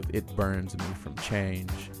little bit of It Burns Me from Change.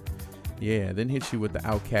 Yeah, then hit you with the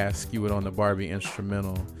Outkast, Skew It on the Barbie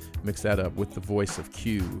instrumental, mix that up with the voice of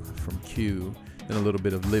Q from Q, then a little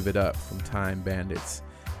bit of Live It Up from Time Bandits.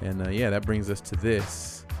 And yeah, that brings us to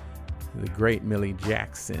this, the great Millie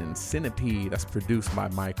Jackson, Centipede. That's produced by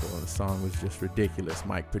Michael, and the song was just ridiculous.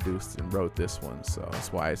 Mike produced and wrote this one, so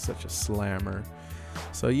that's why it's such a slammer.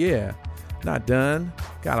 So yeah, not done.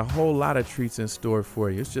 Got a whole lot of treats in store for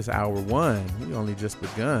you. It's just hour one. We only just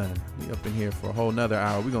begun. We up in here for a whole nother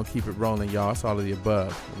hour. We're going to keep it rolling, y'all. It's all of the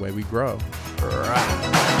above, the way we grow.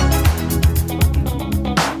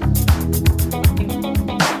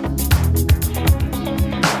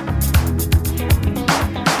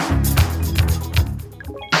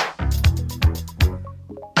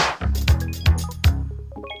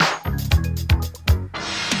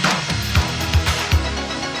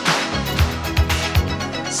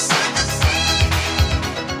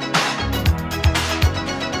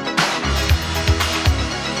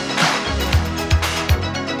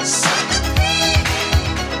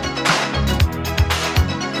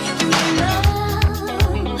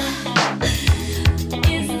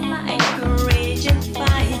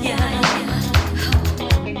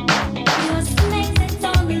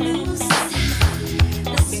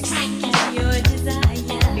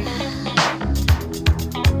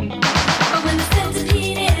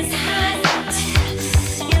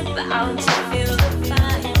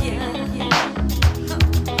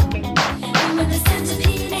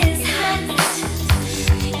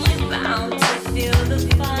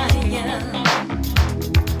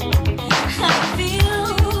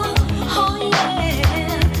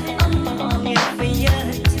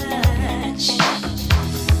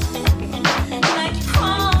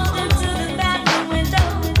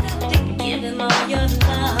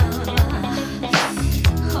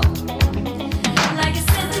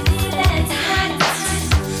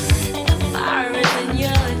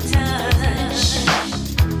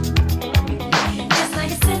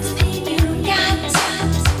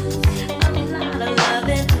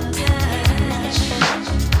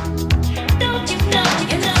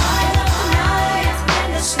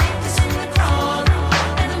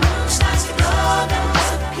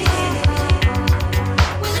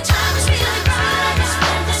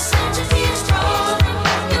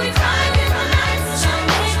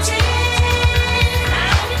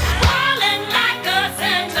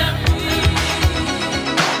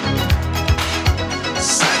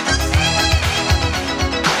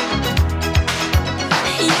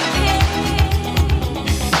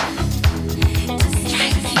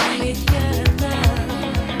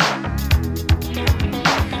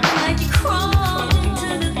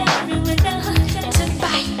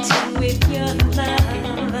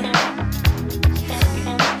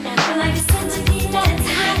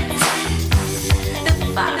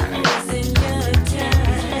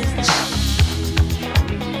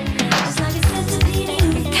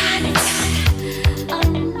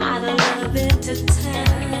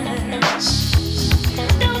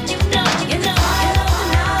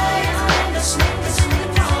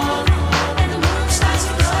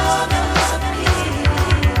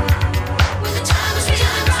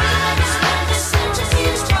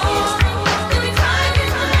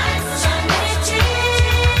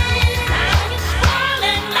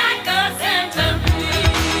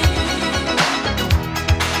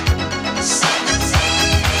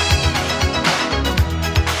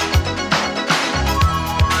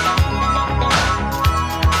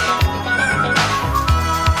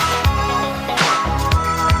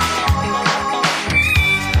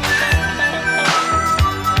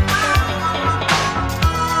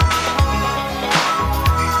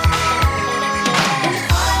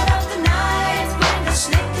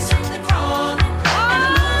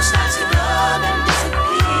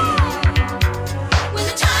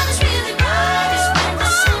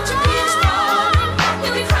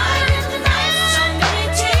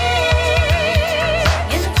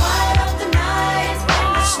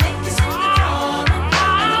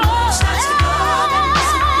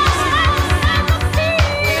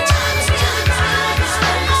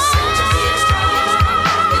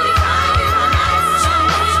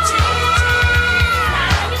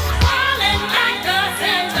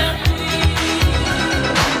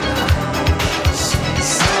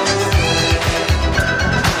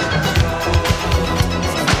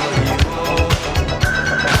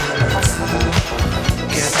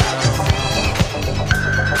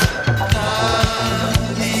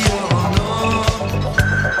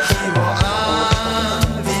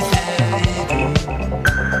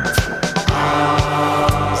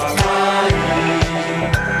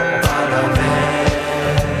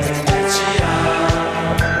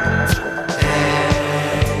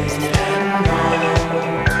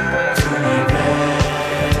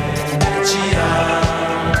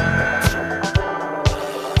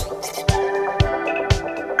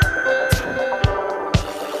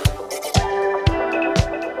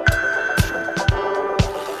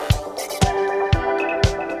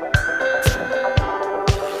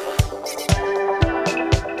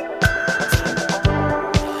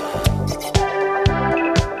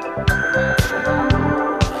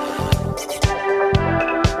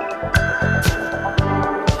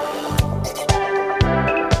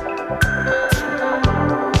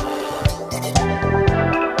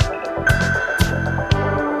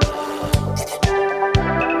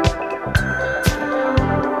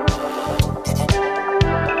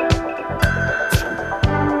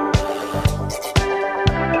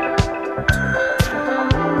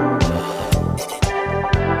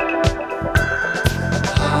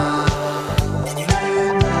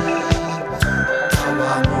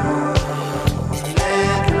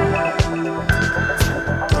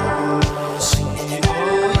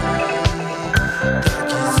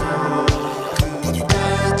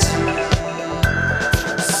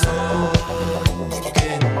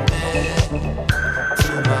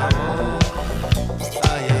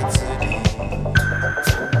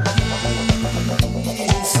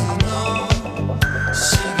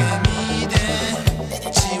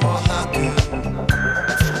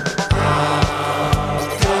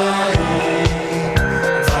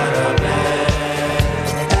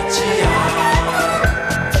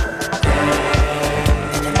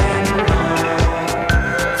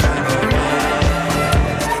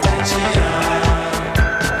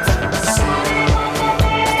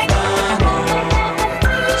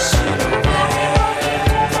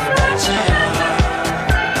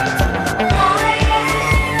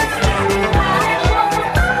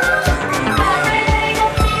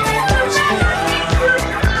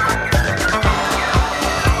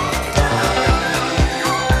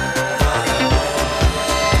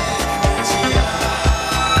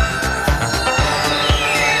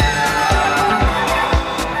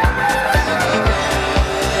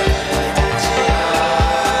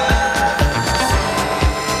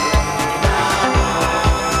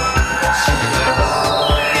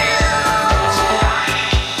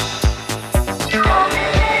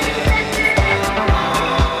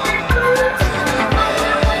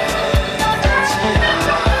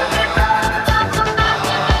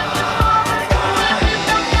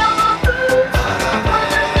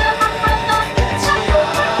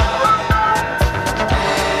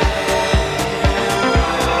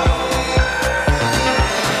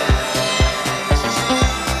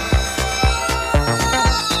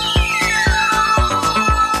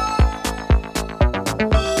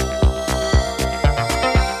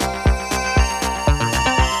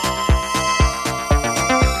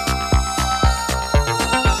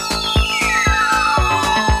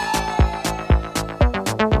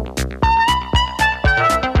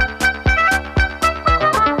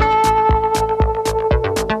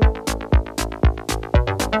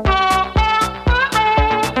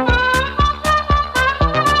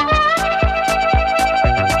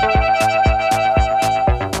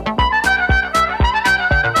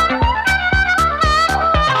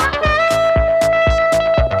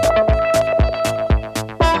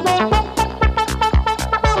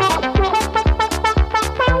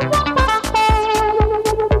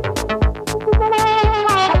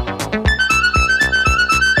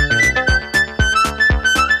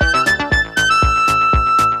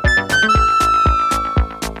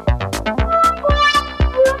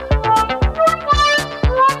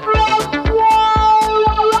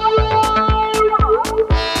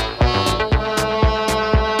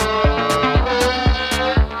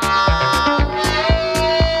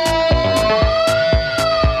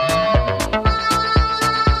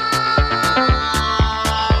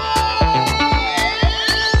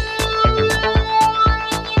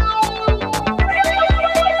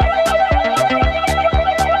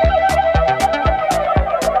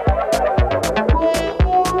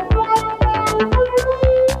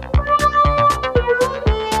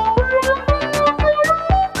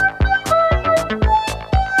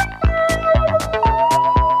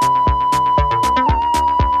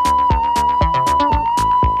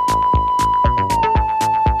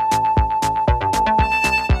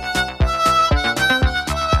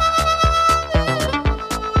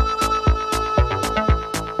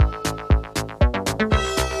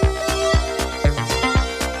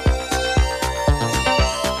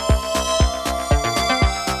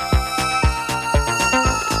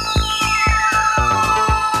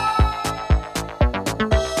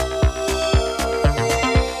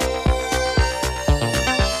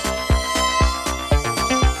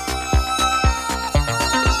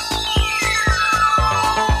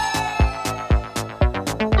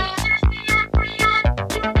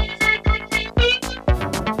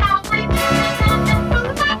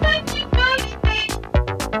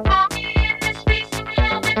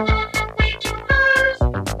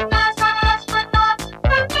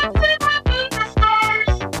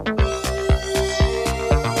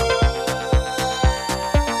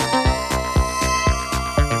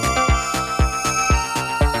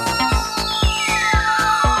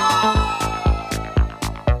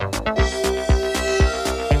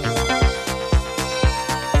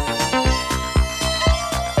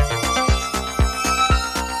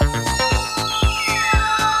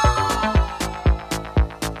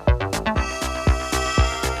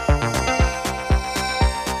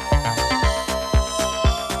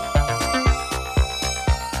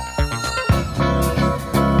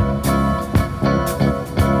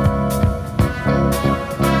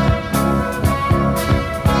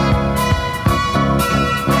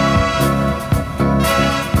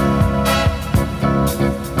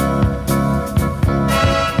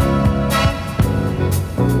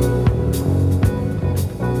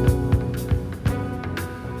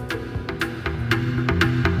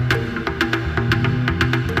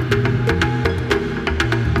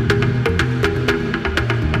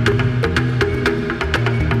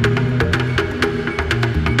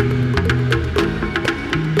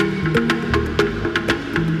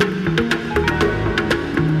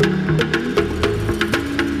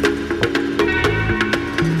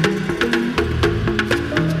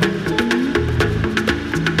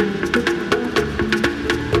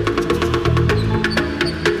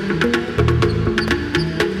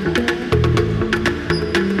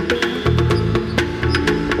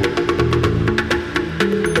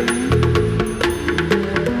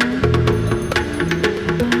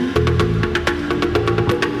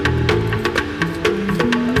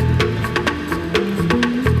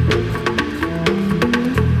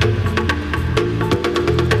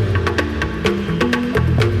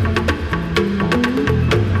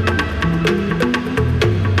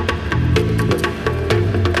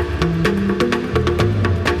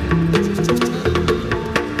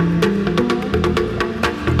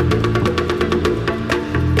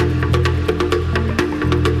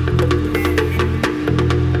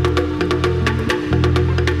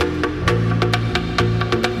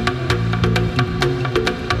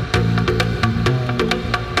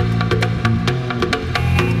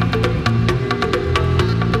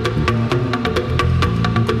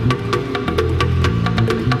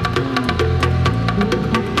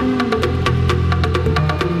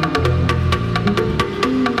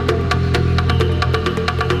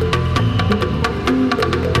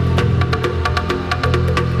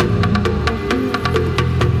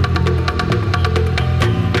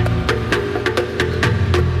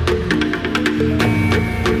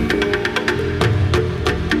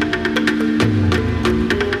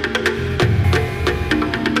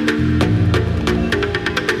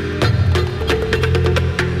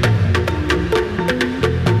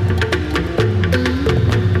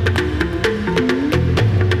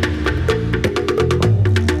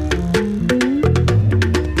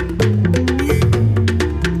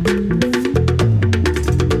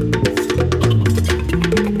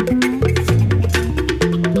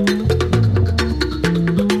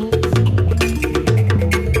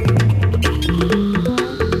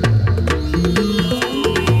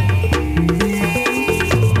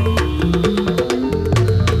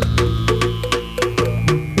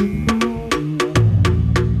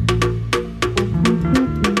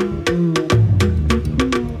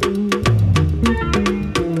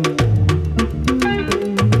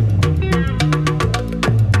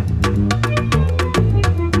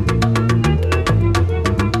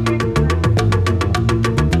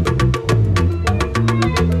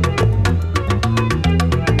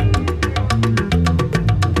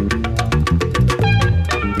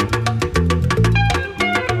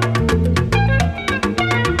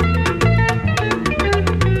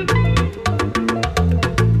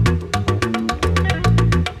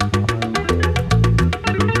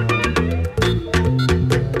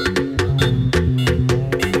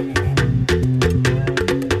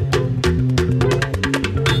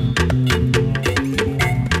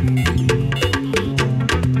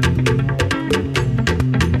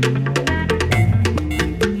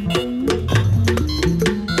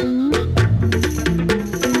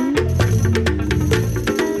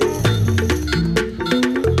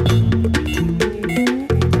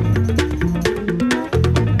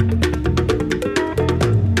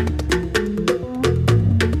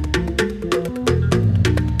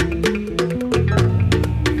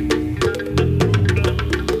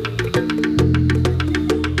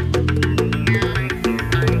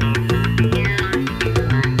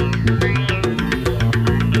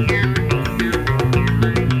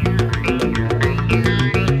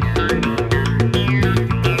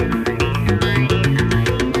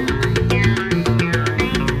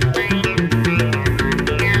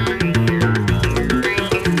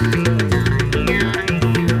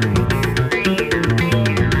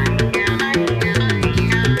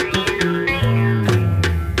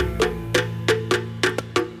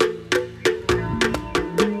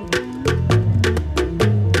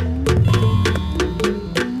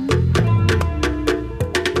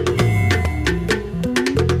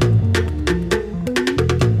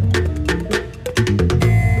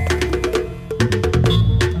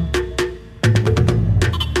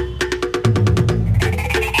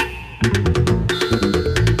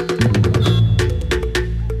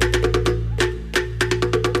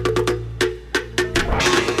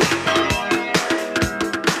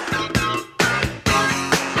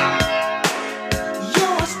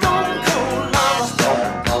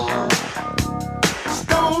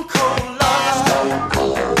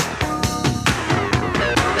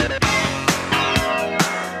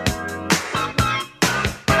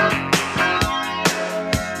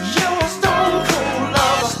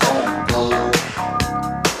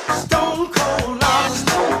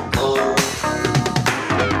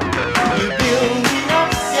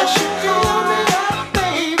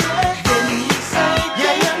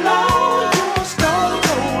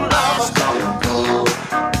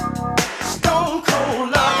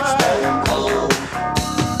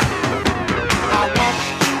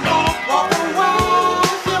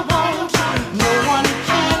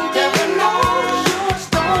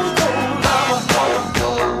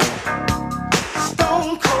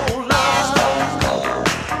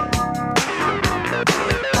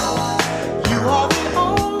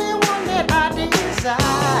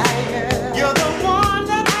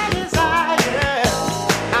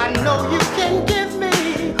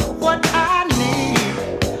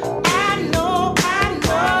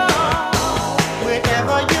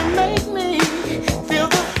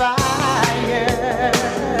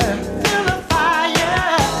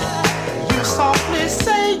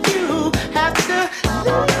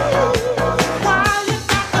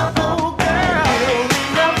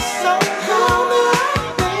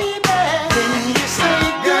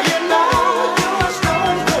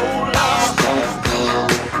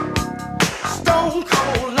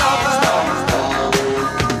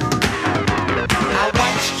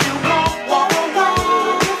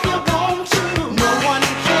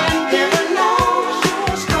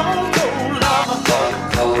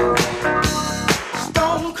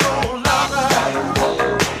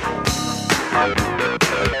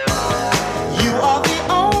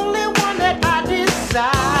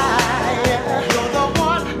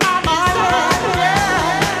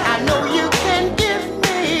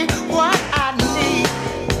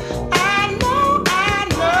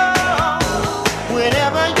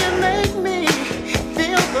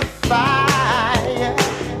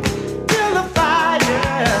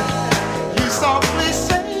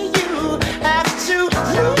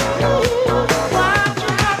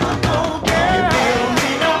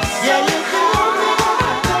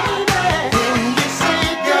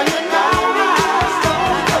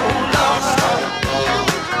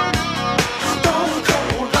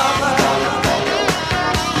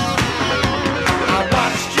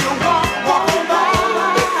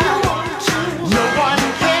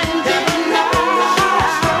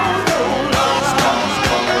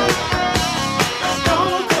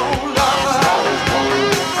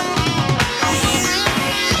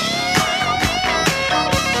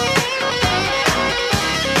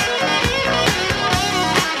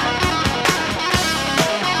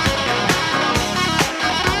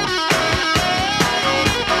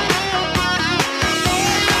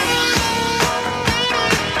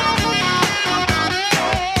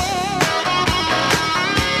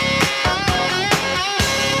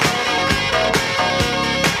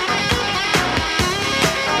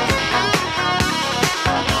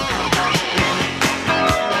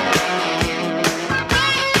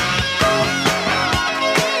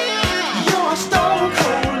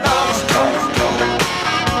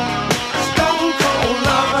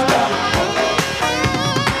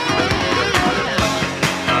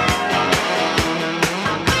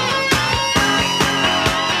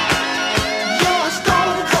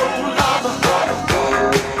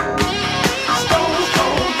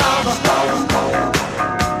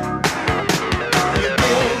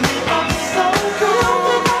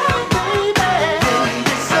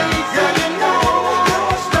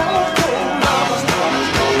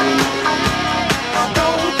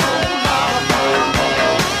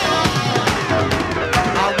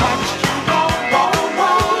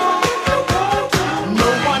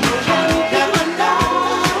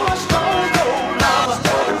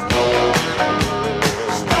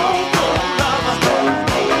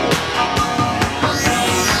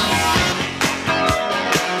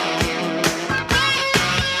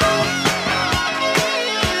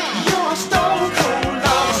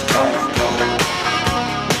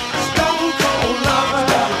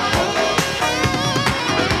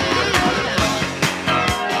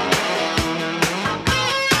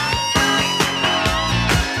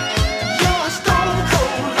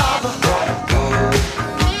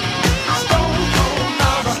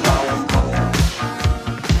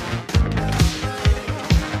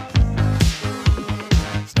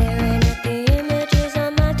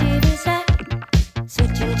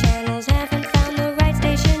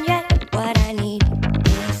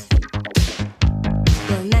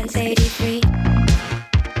 Romance 83.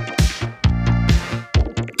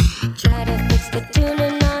 Try to fix the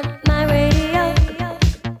tuning on my radio.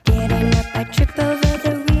 Getting up, I trip over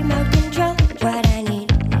the remote control. What I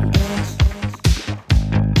need is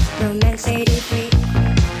Romance 83.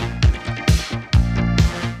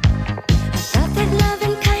 I thought that love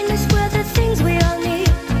and kindness were the things we all need.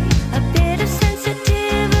 A bit of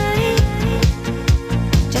sensitivity.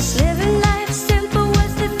 Just living life simple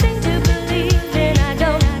was the thing to believe in. I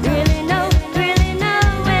don't really know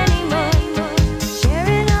anymore.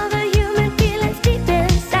 Sharing all the human feelings deep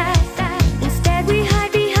inside. Instead we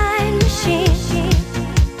hide behind machines.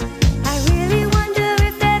 I really wonder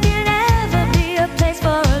if there can ever be a place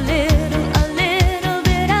for a little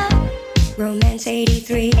bit of Romance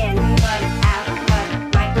 83.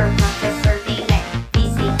 Microprocessor delay,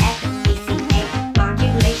 PCX, PCA,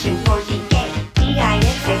 modulation 40K, PIN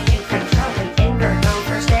section controlling, invert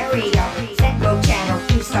over stereo, set mode channel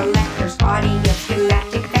to selectors, audio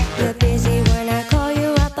schematic vector. You're busy when I call you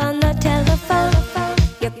up on the telephone.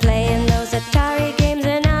 You're playing those Atari games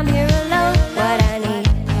and I'm here alone. What I need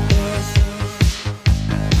is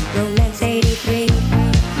Romance 83.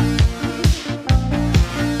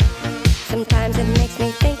 Sometimes it makes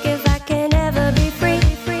me think if I can ever be free.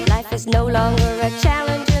 Life is no longer a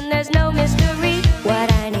challenge and there's no mystery.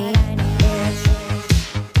 What I need is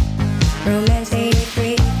Romance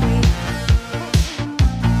 83.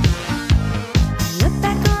 Look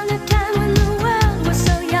back on a time when the world was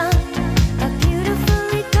so young. A beautiful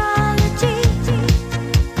ecology.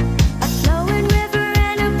 A flowing river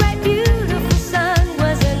and a bright, beautiful sun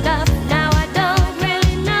was enough. Now I don't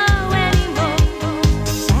really know anymore.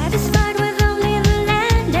 Satisfied with only the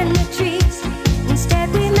land and the trees. Instead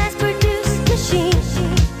we mass produce machines.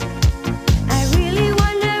 I really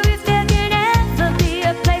wonder if there can ever be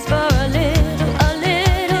a place for a little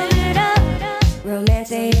bit of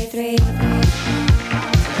Romance 83.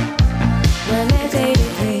 Romance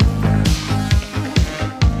 83.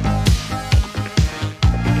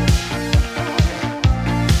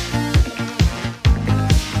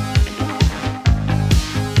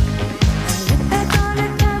 Back on a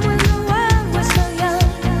time when the world was so young,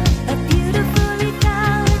 a beautiful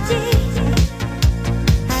ecology.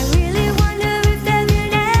 I really wonder if there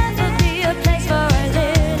can ever be a place for a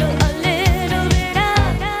little bit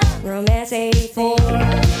of Romance 84.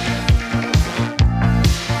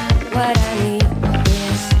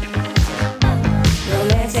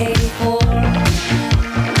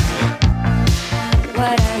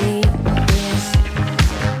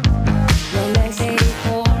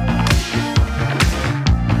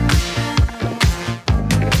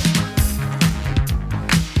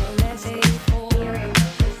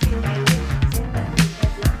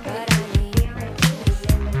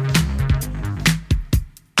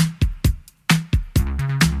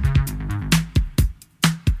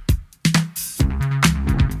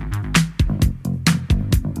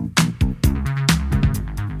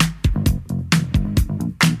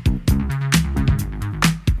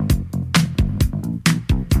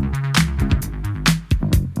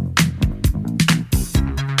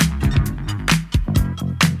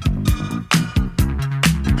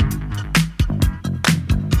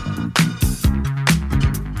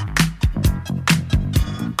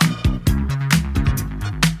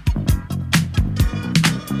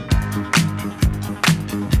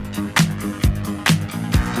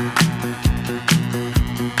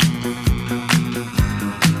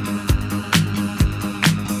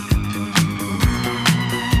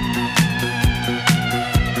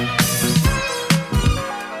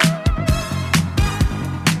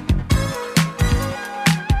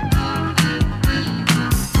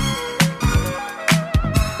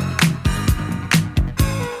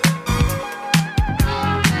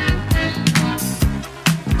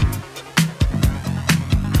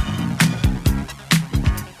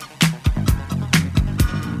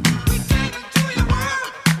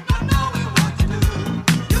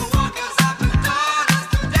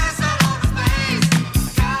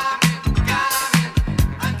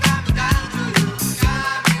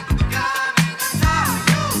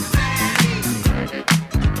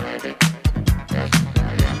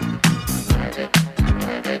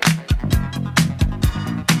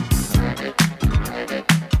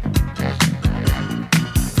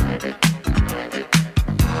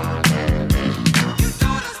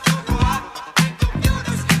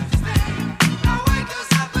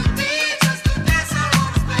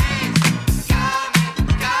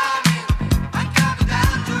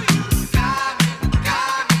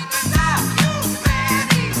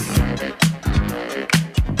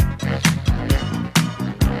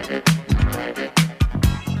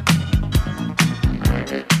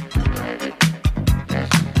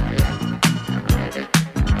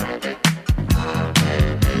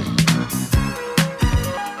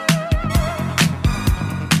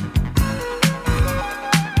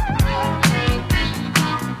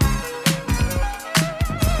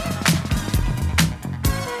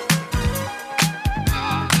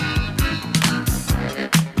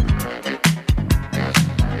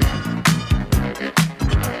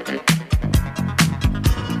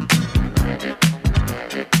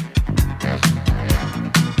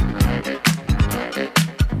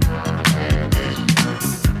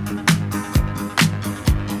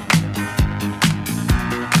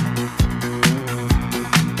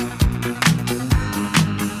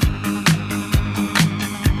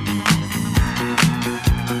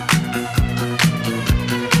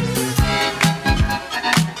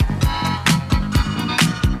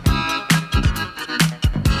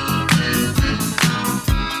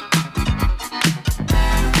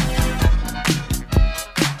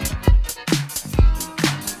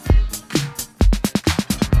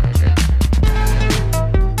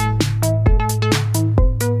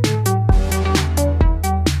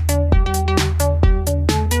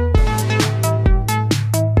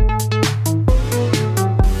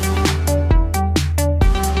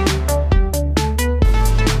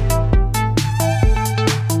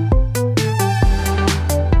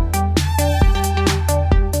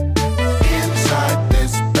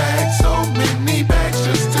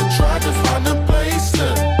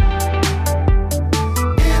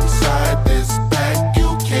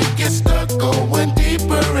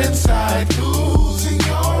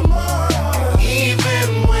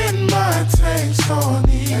 drinks on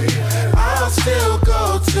me. I'll still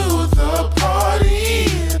go to the party.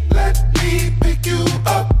 Let me pick you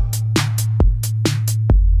up.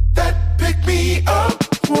 That pick me up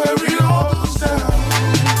where it all goes down.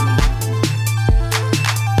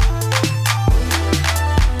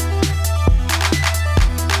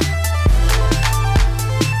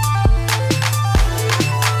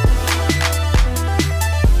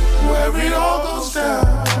 Where it all goes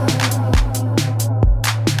down.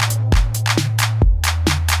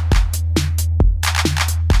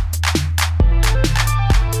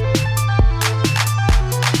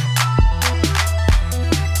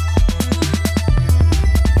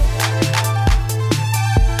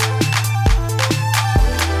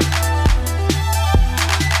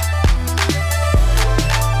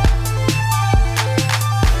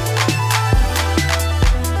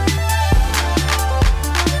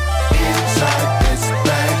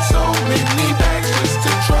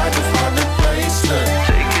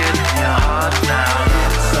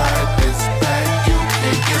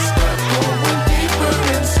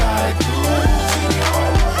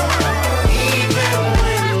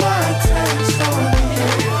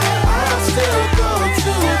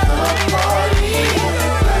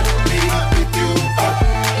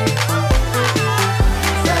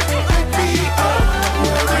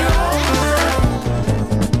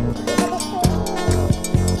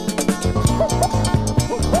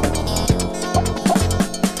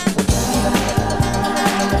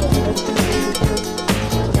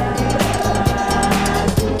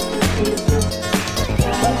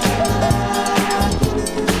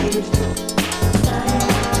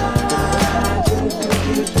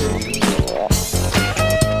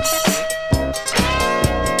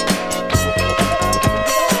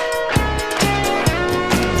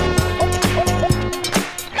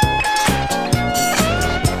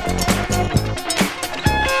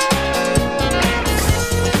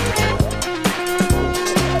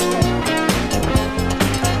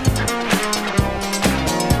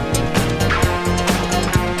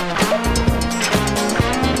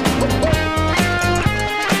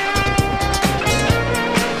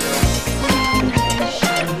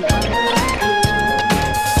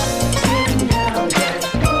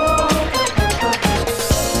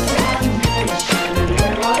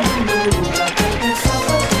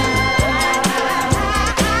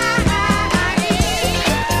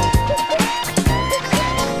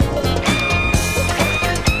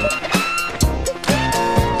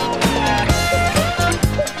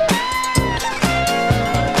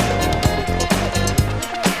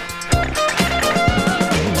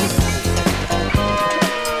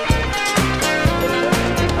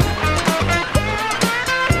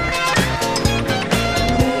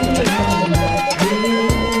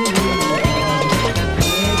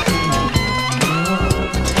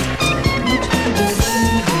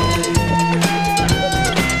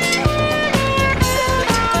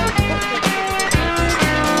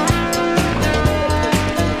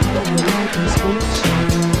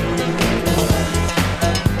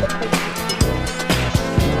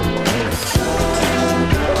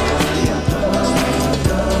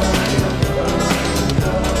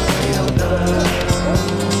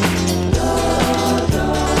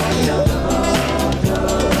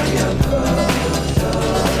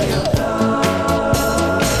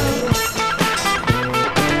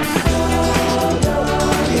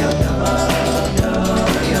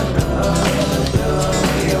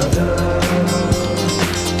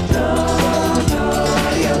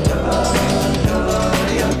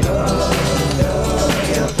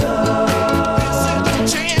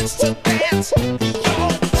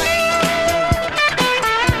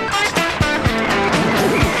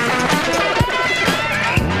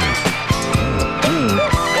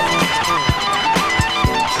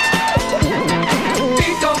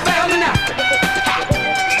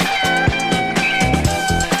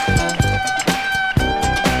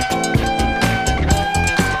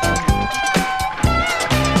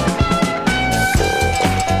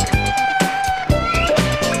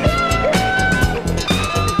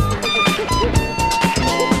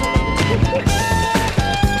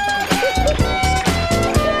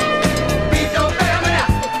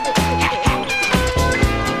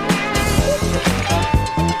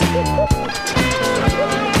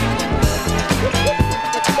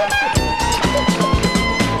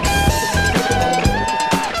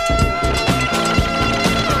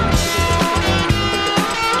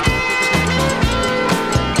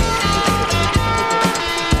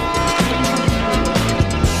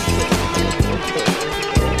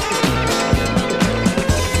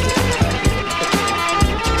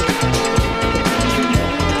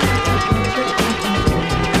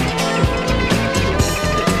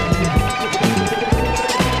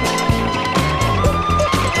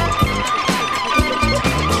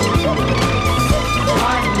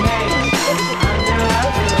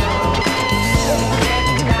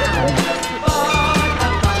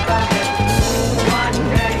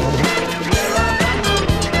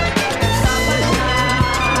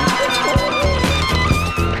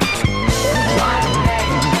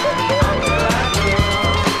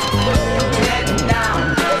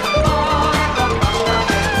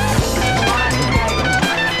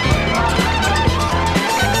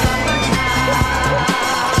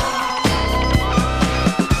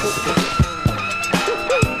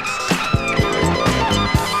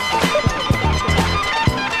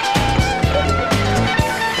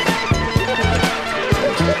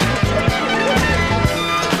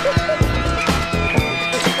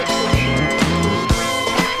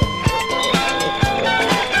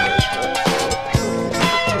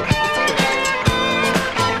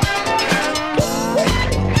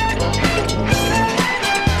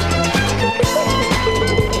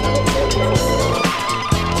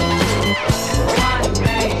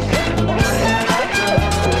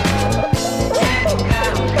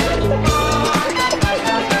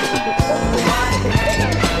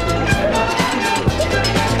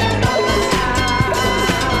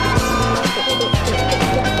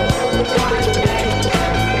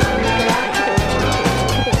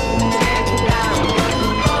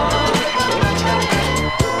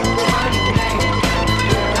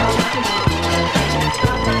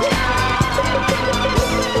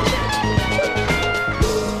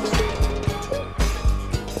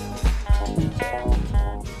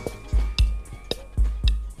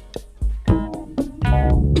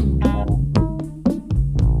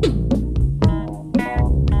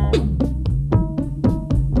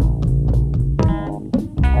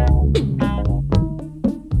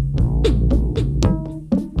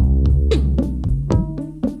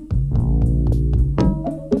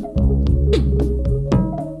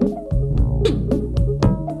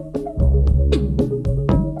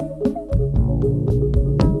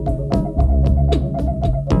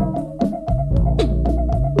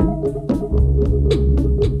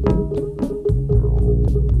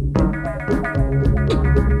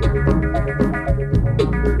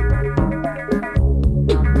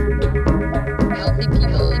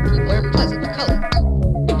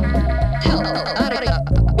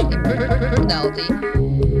 personality.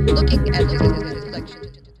 Looking at his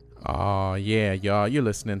collection. Oh, yeah, y'all. You're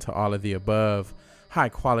listening to all of the above. High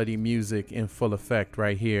quality music in full effect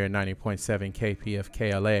right here at 90.7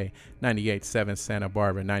 KPFK-LA, 98.7 Santa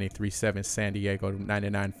Barbara, 93.7 San Diego,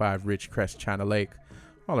 99.5 Ridgecrest, China Lake,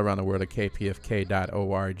 all around the world at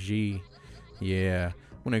kpfk.org. Yeah.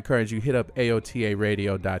 I want to encourage you, hit up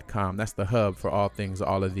AOTARadio.com. That's the hub for all things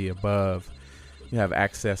all of the above. You have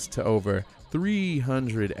access to over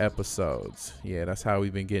 300 episodes. Yeah, that's how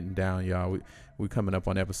we've been getting down, y'all. We're coming up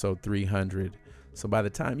on episode 300. So by the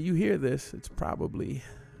time you hear this, it's probably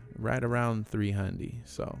right around 300.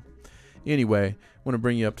 So anyway, I want to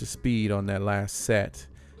bring you up to speed on that last set.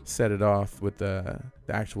 Set it off with the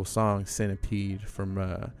actual song Centipede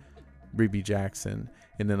from Bree Jackson,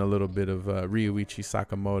 and then a little bit of Ryuichi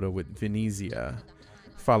Sakamoto with Venezia.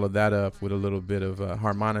 Followed that up with a little bit of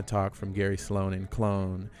Harmona Talk from Gary Sloan and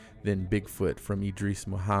Clone, then Bigfoot from Idris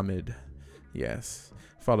Muhammad. Yes.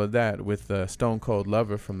 Followed that with Stone Cold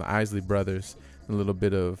Lover from the Isley Brothers, a little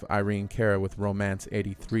bit of Irene Cara with Romance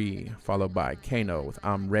 83, followed by Kano with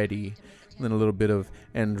I'm Ready, and then a little bit of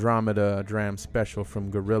Andromeda Dram Special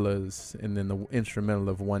from Gorillaz, and then the instrumental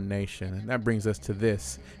of One Nation. And that brings us to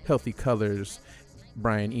this, Healthy Colors,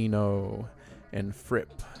 Brian Eno, and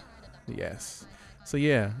Fripp. Yes. So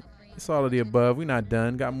yeah, it's all of the above. We're not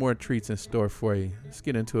done. Got more treats in store for you. Let's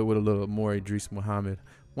get into it with a little more Idris Muhammad,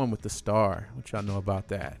 one with the star. What y'all know about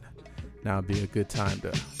that? Now would be a good time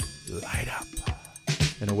to light up.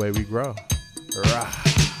 And away we grow. Rah.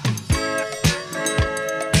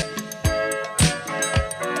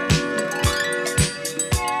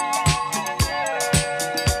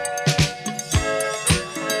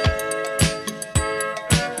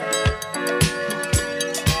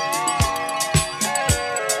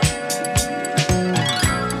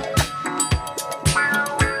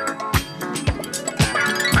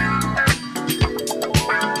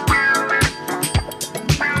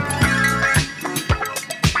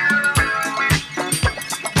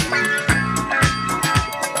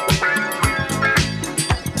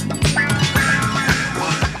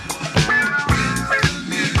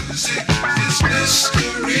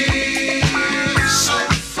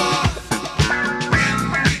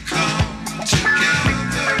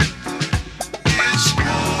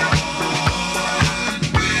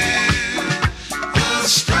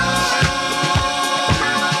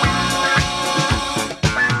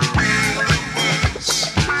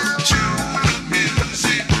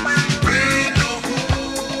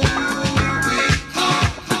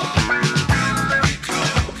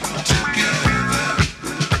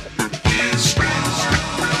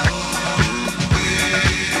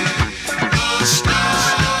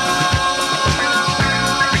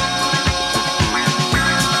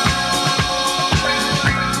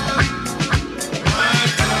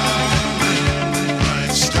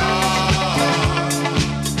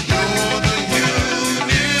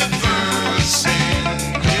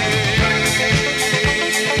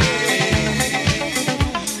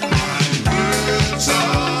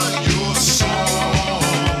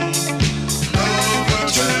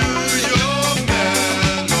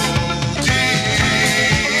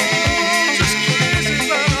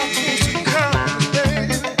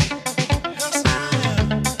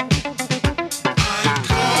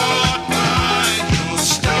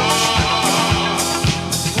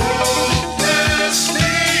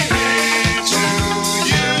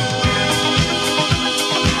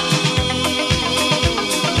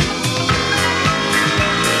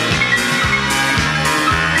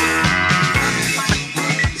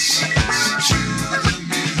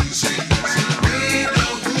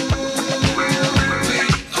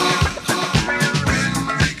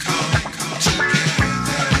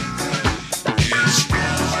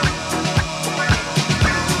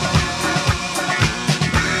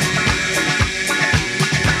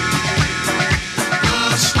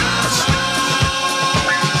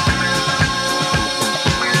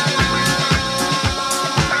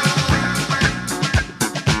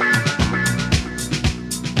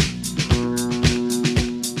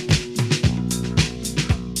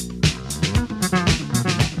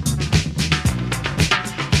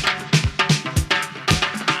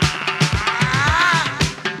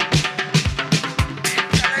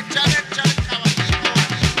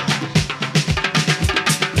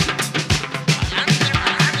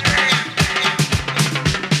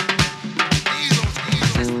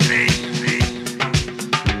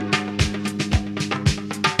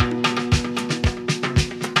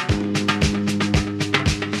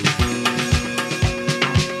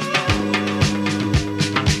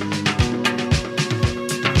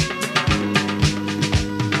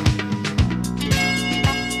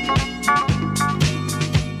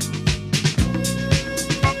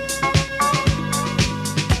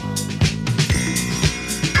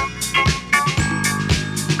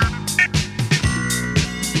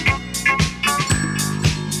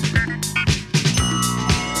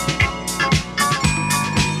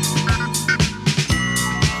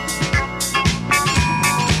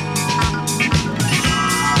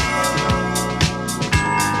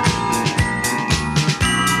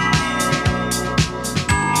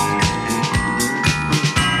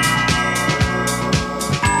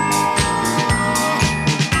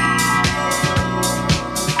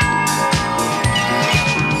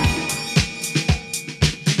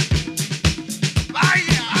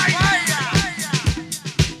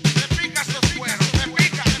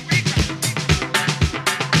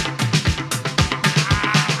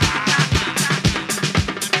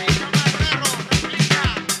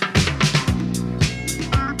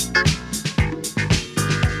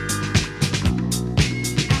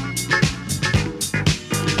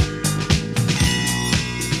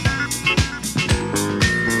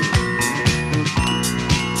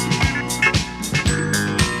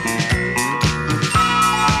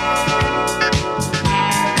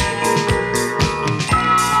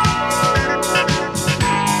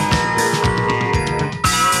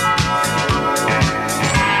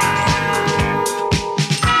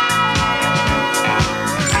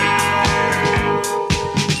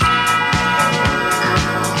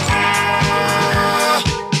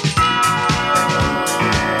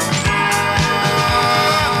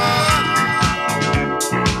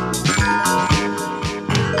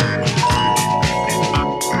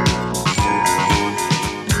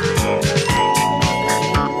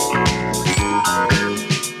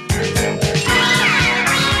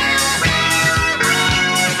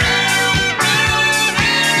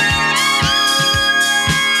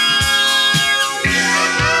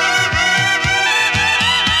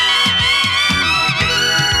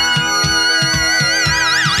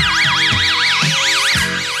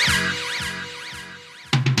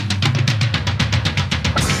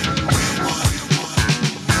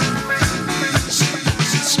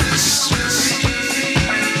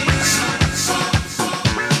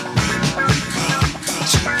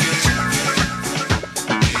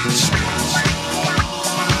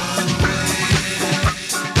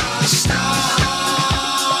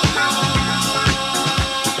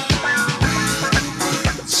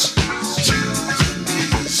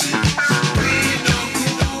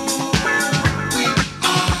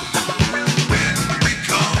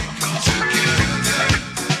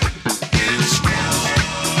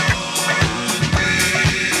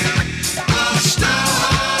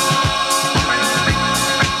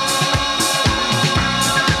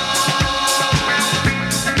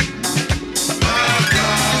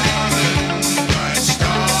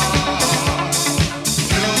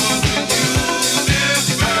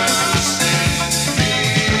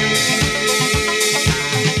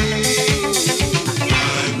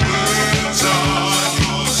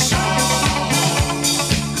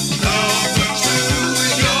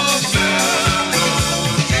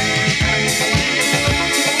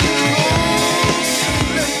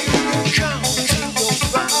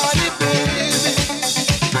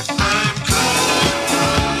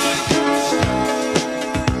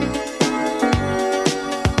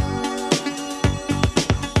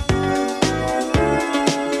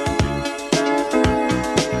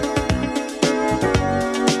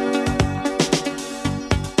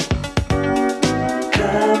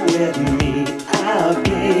 with me, our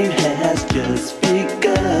game has just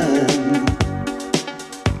begun.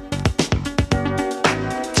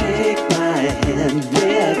 Take my hand,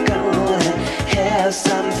 we're gonna have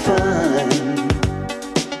some fun.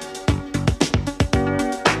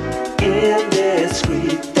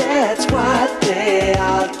 Indiscreet, that's what they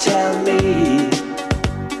all tell me.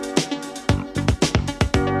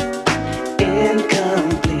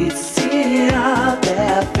 Incomplete, see all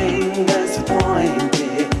their fingers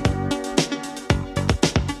pointed.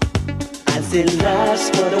 I say love's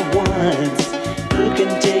for the ones who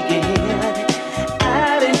can take a hand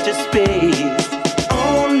out into space.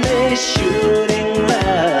 Only shooting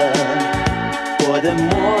love for the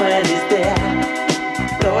morning is there.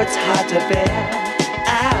 Though it's hard to bear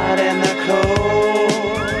out in the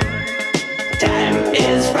cold, time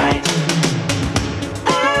is right.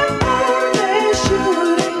 I'm only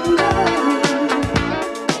shooting love.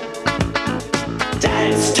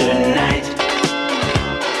 Time's tonight.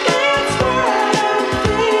 That's what I'm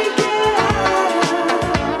thinking of.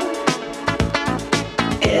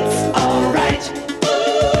 It's alright.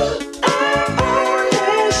 I'm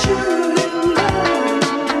only shooting love.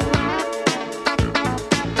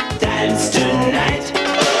 Time's tonight.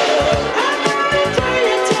 I'm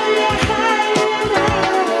gonna tell you how you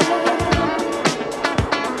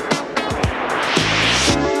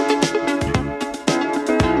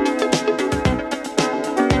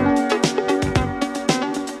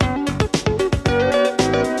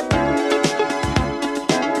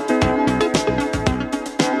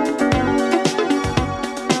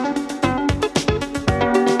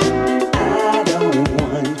I don't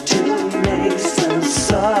want to make some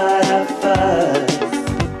sort of fuss.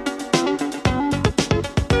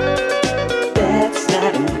 That's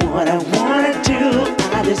not what I wanna do.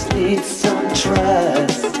 I just need some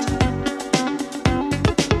trust.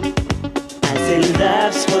 I say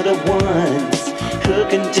love's for the ones who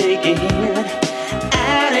can take a hand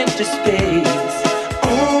out into space.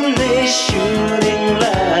 Only shooting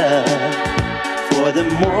love for the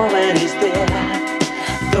moment is there.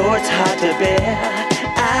 Though it's hard to bear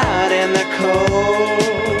out in the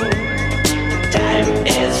cold, time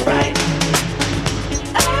is right.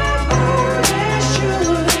 I'm only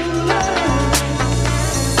shooting love.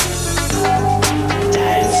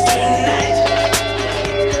 Time's tonight.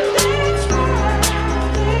 That's what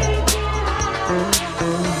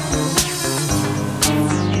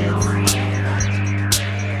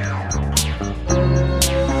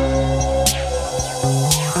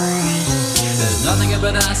There's nothing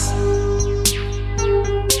about us.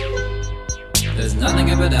 There's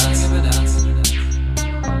nothing about us.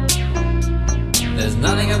 There's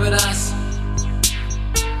nothing about us.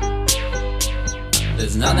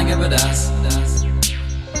 There's nothing about us.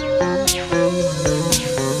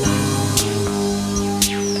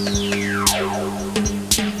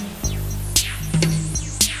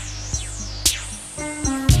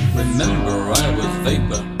 Remember I was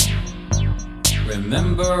vapor.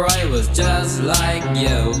 Remember I was just like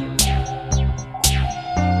you.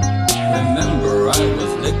 Remember I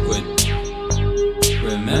was liquid.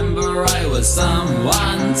 Remember I was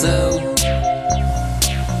someone too.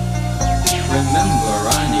 Remember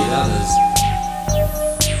I need others.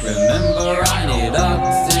 Remember I need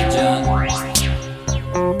oxygen.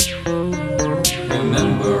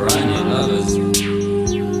 Remember I need others.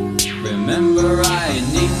 Remember I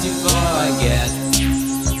need to forget.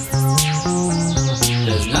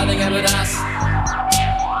 There's nothing about us.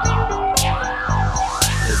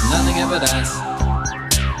 There's nothing about us.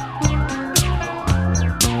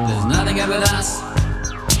 There's nothing about us.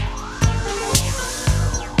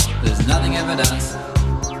 There's nothing about us.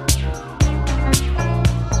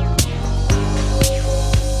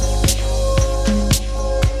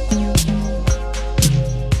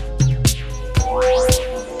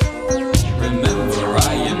 Remember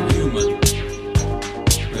I am human.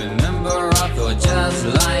 Remember I thought just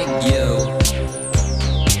like you.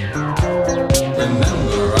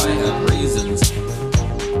 Remember I had reasons.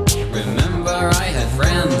 Remember I had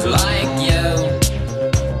friends like you.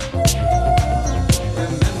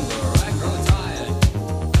 Remember I grow tired.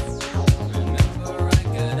 Remember I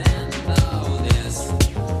could end all this.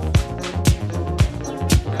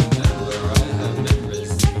 Remember I have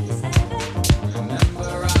memories.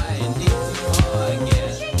 Remember I need to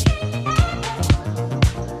forget.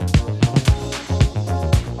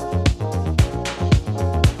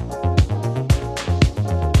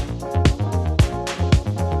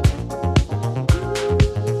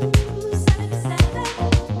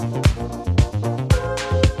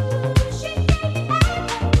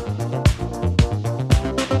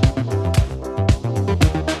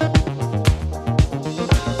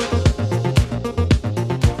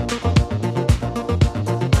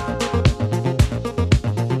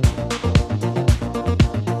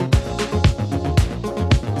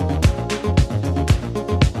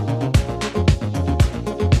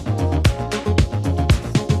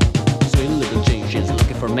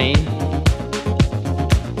 me.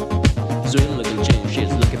 Sweet little chick,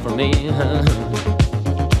 she's looking for me.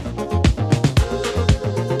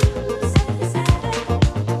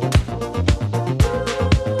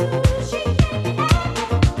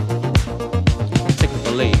 Secret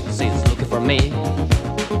police is looking for me.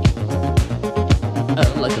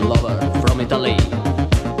 Like a lover from Italy.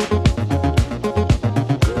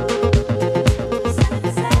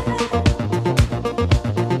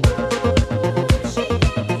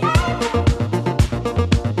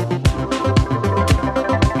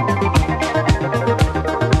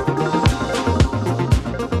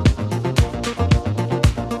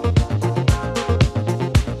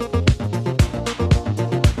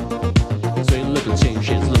 Sweet little chick,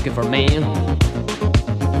 she's looking for me.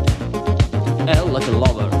 Like a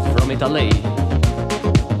lover from Italy.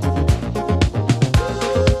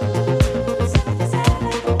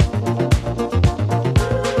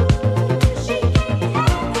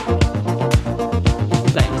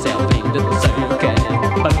 Things helping to the same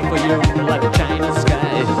can, but for you like a China sky.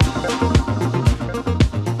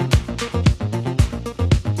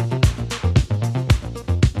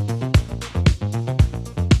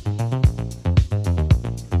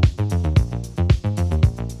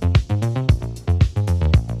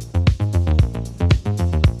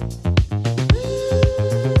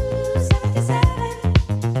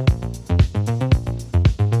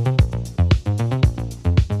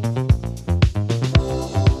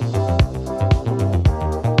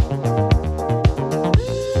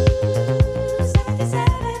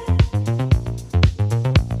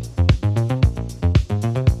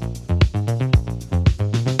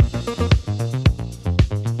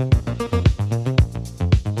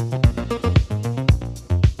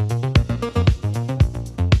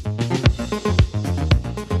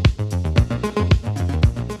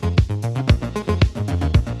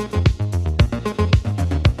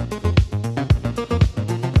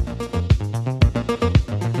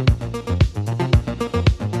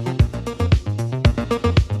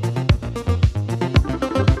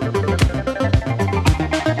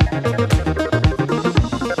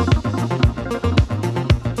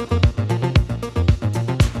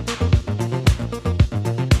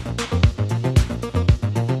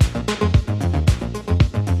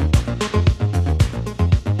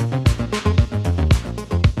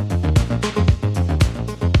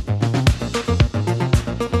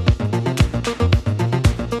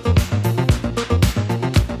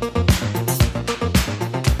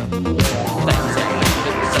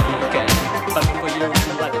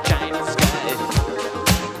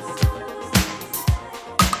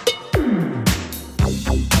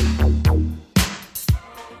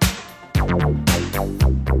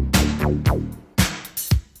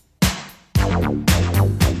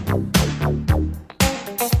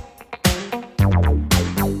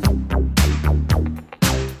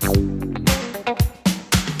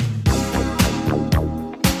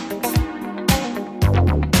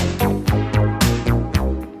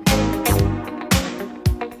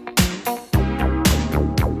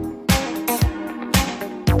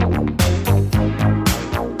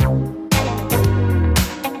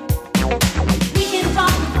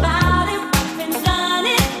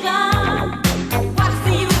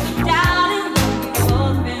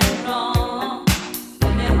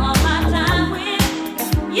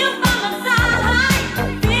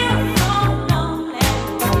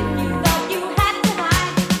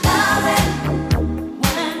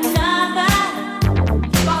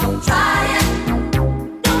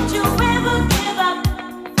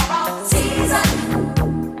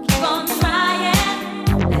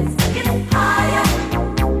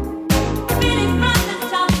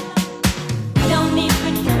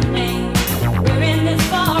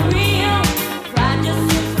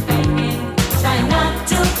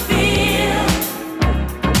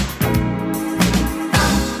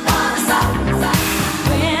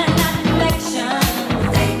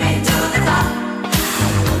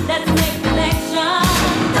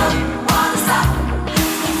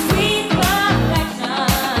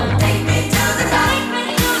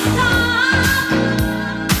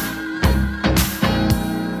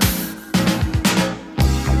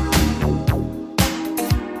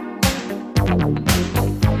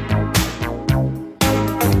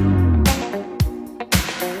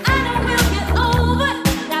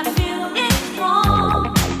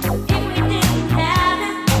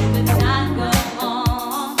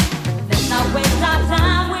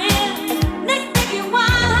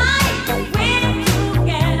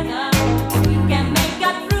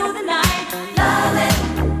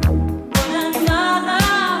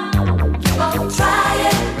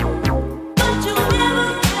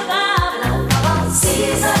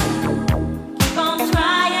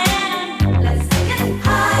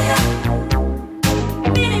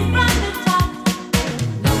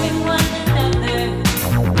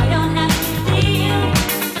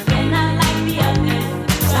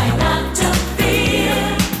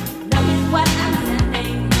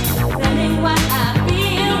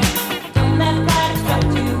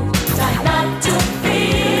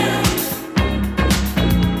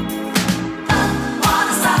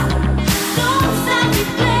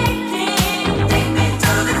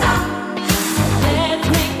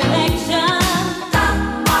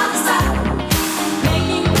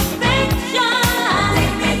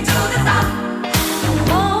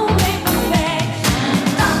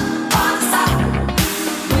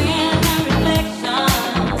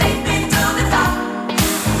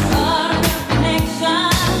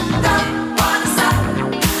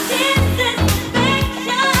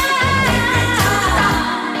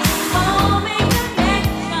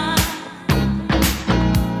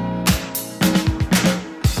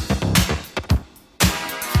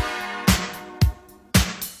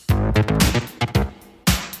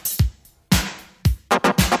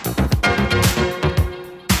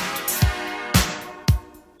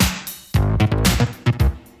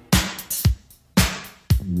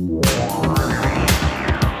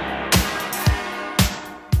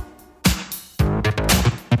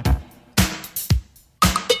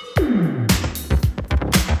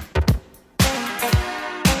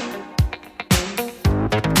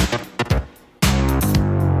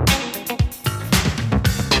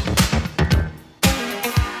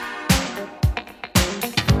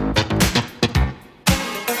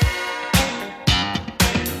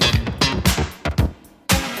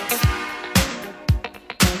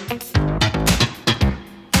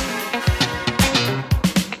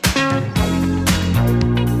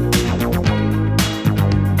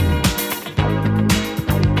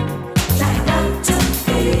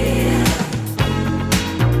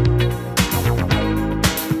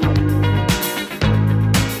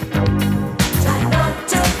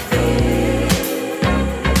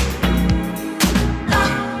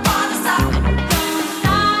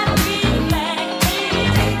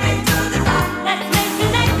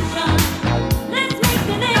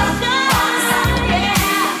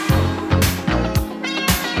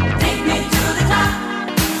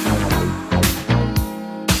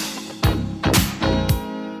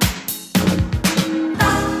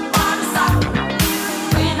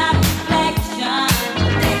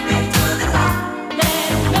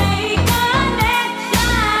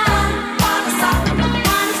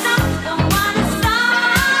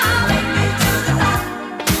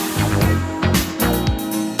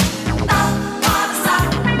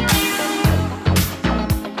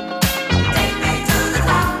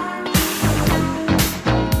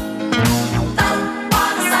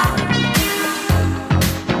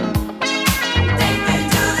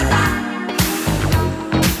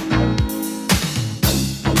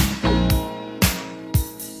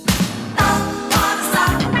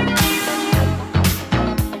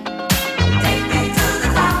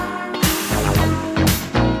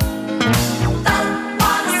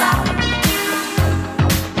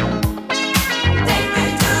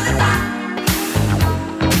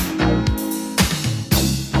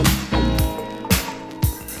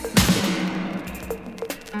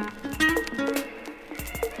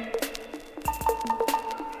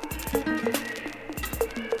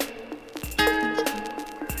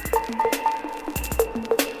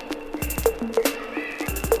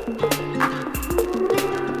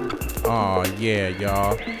 Yeah,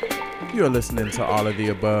 y'all. You're listening to all of the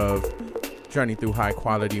above. Journey through high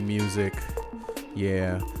quality music.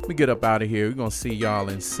 Yeah. We get up out of here. We're going to see y'all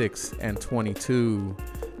in 6 and 22.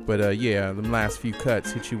 But yeah, the last few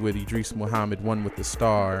cuts hit you with Idris Muhammad, One with the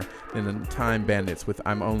Star, and then Time Bandits with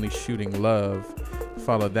I'm Only Shooting Love.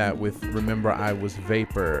 Follow that with Remember I Was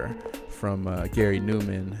Vapor from Gary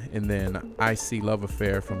Newman, and then I See Love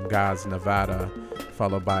Affair from Gaz Nevada,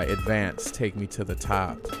 followed by Advance, Take Me to the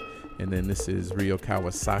Top. And then this is Ryo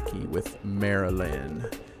Kawasaki with Marilyn.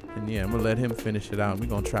 And yeah, I'm going to let him finish it out. We're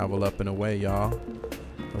going to travel up and away, y'all.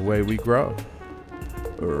 Away we grow.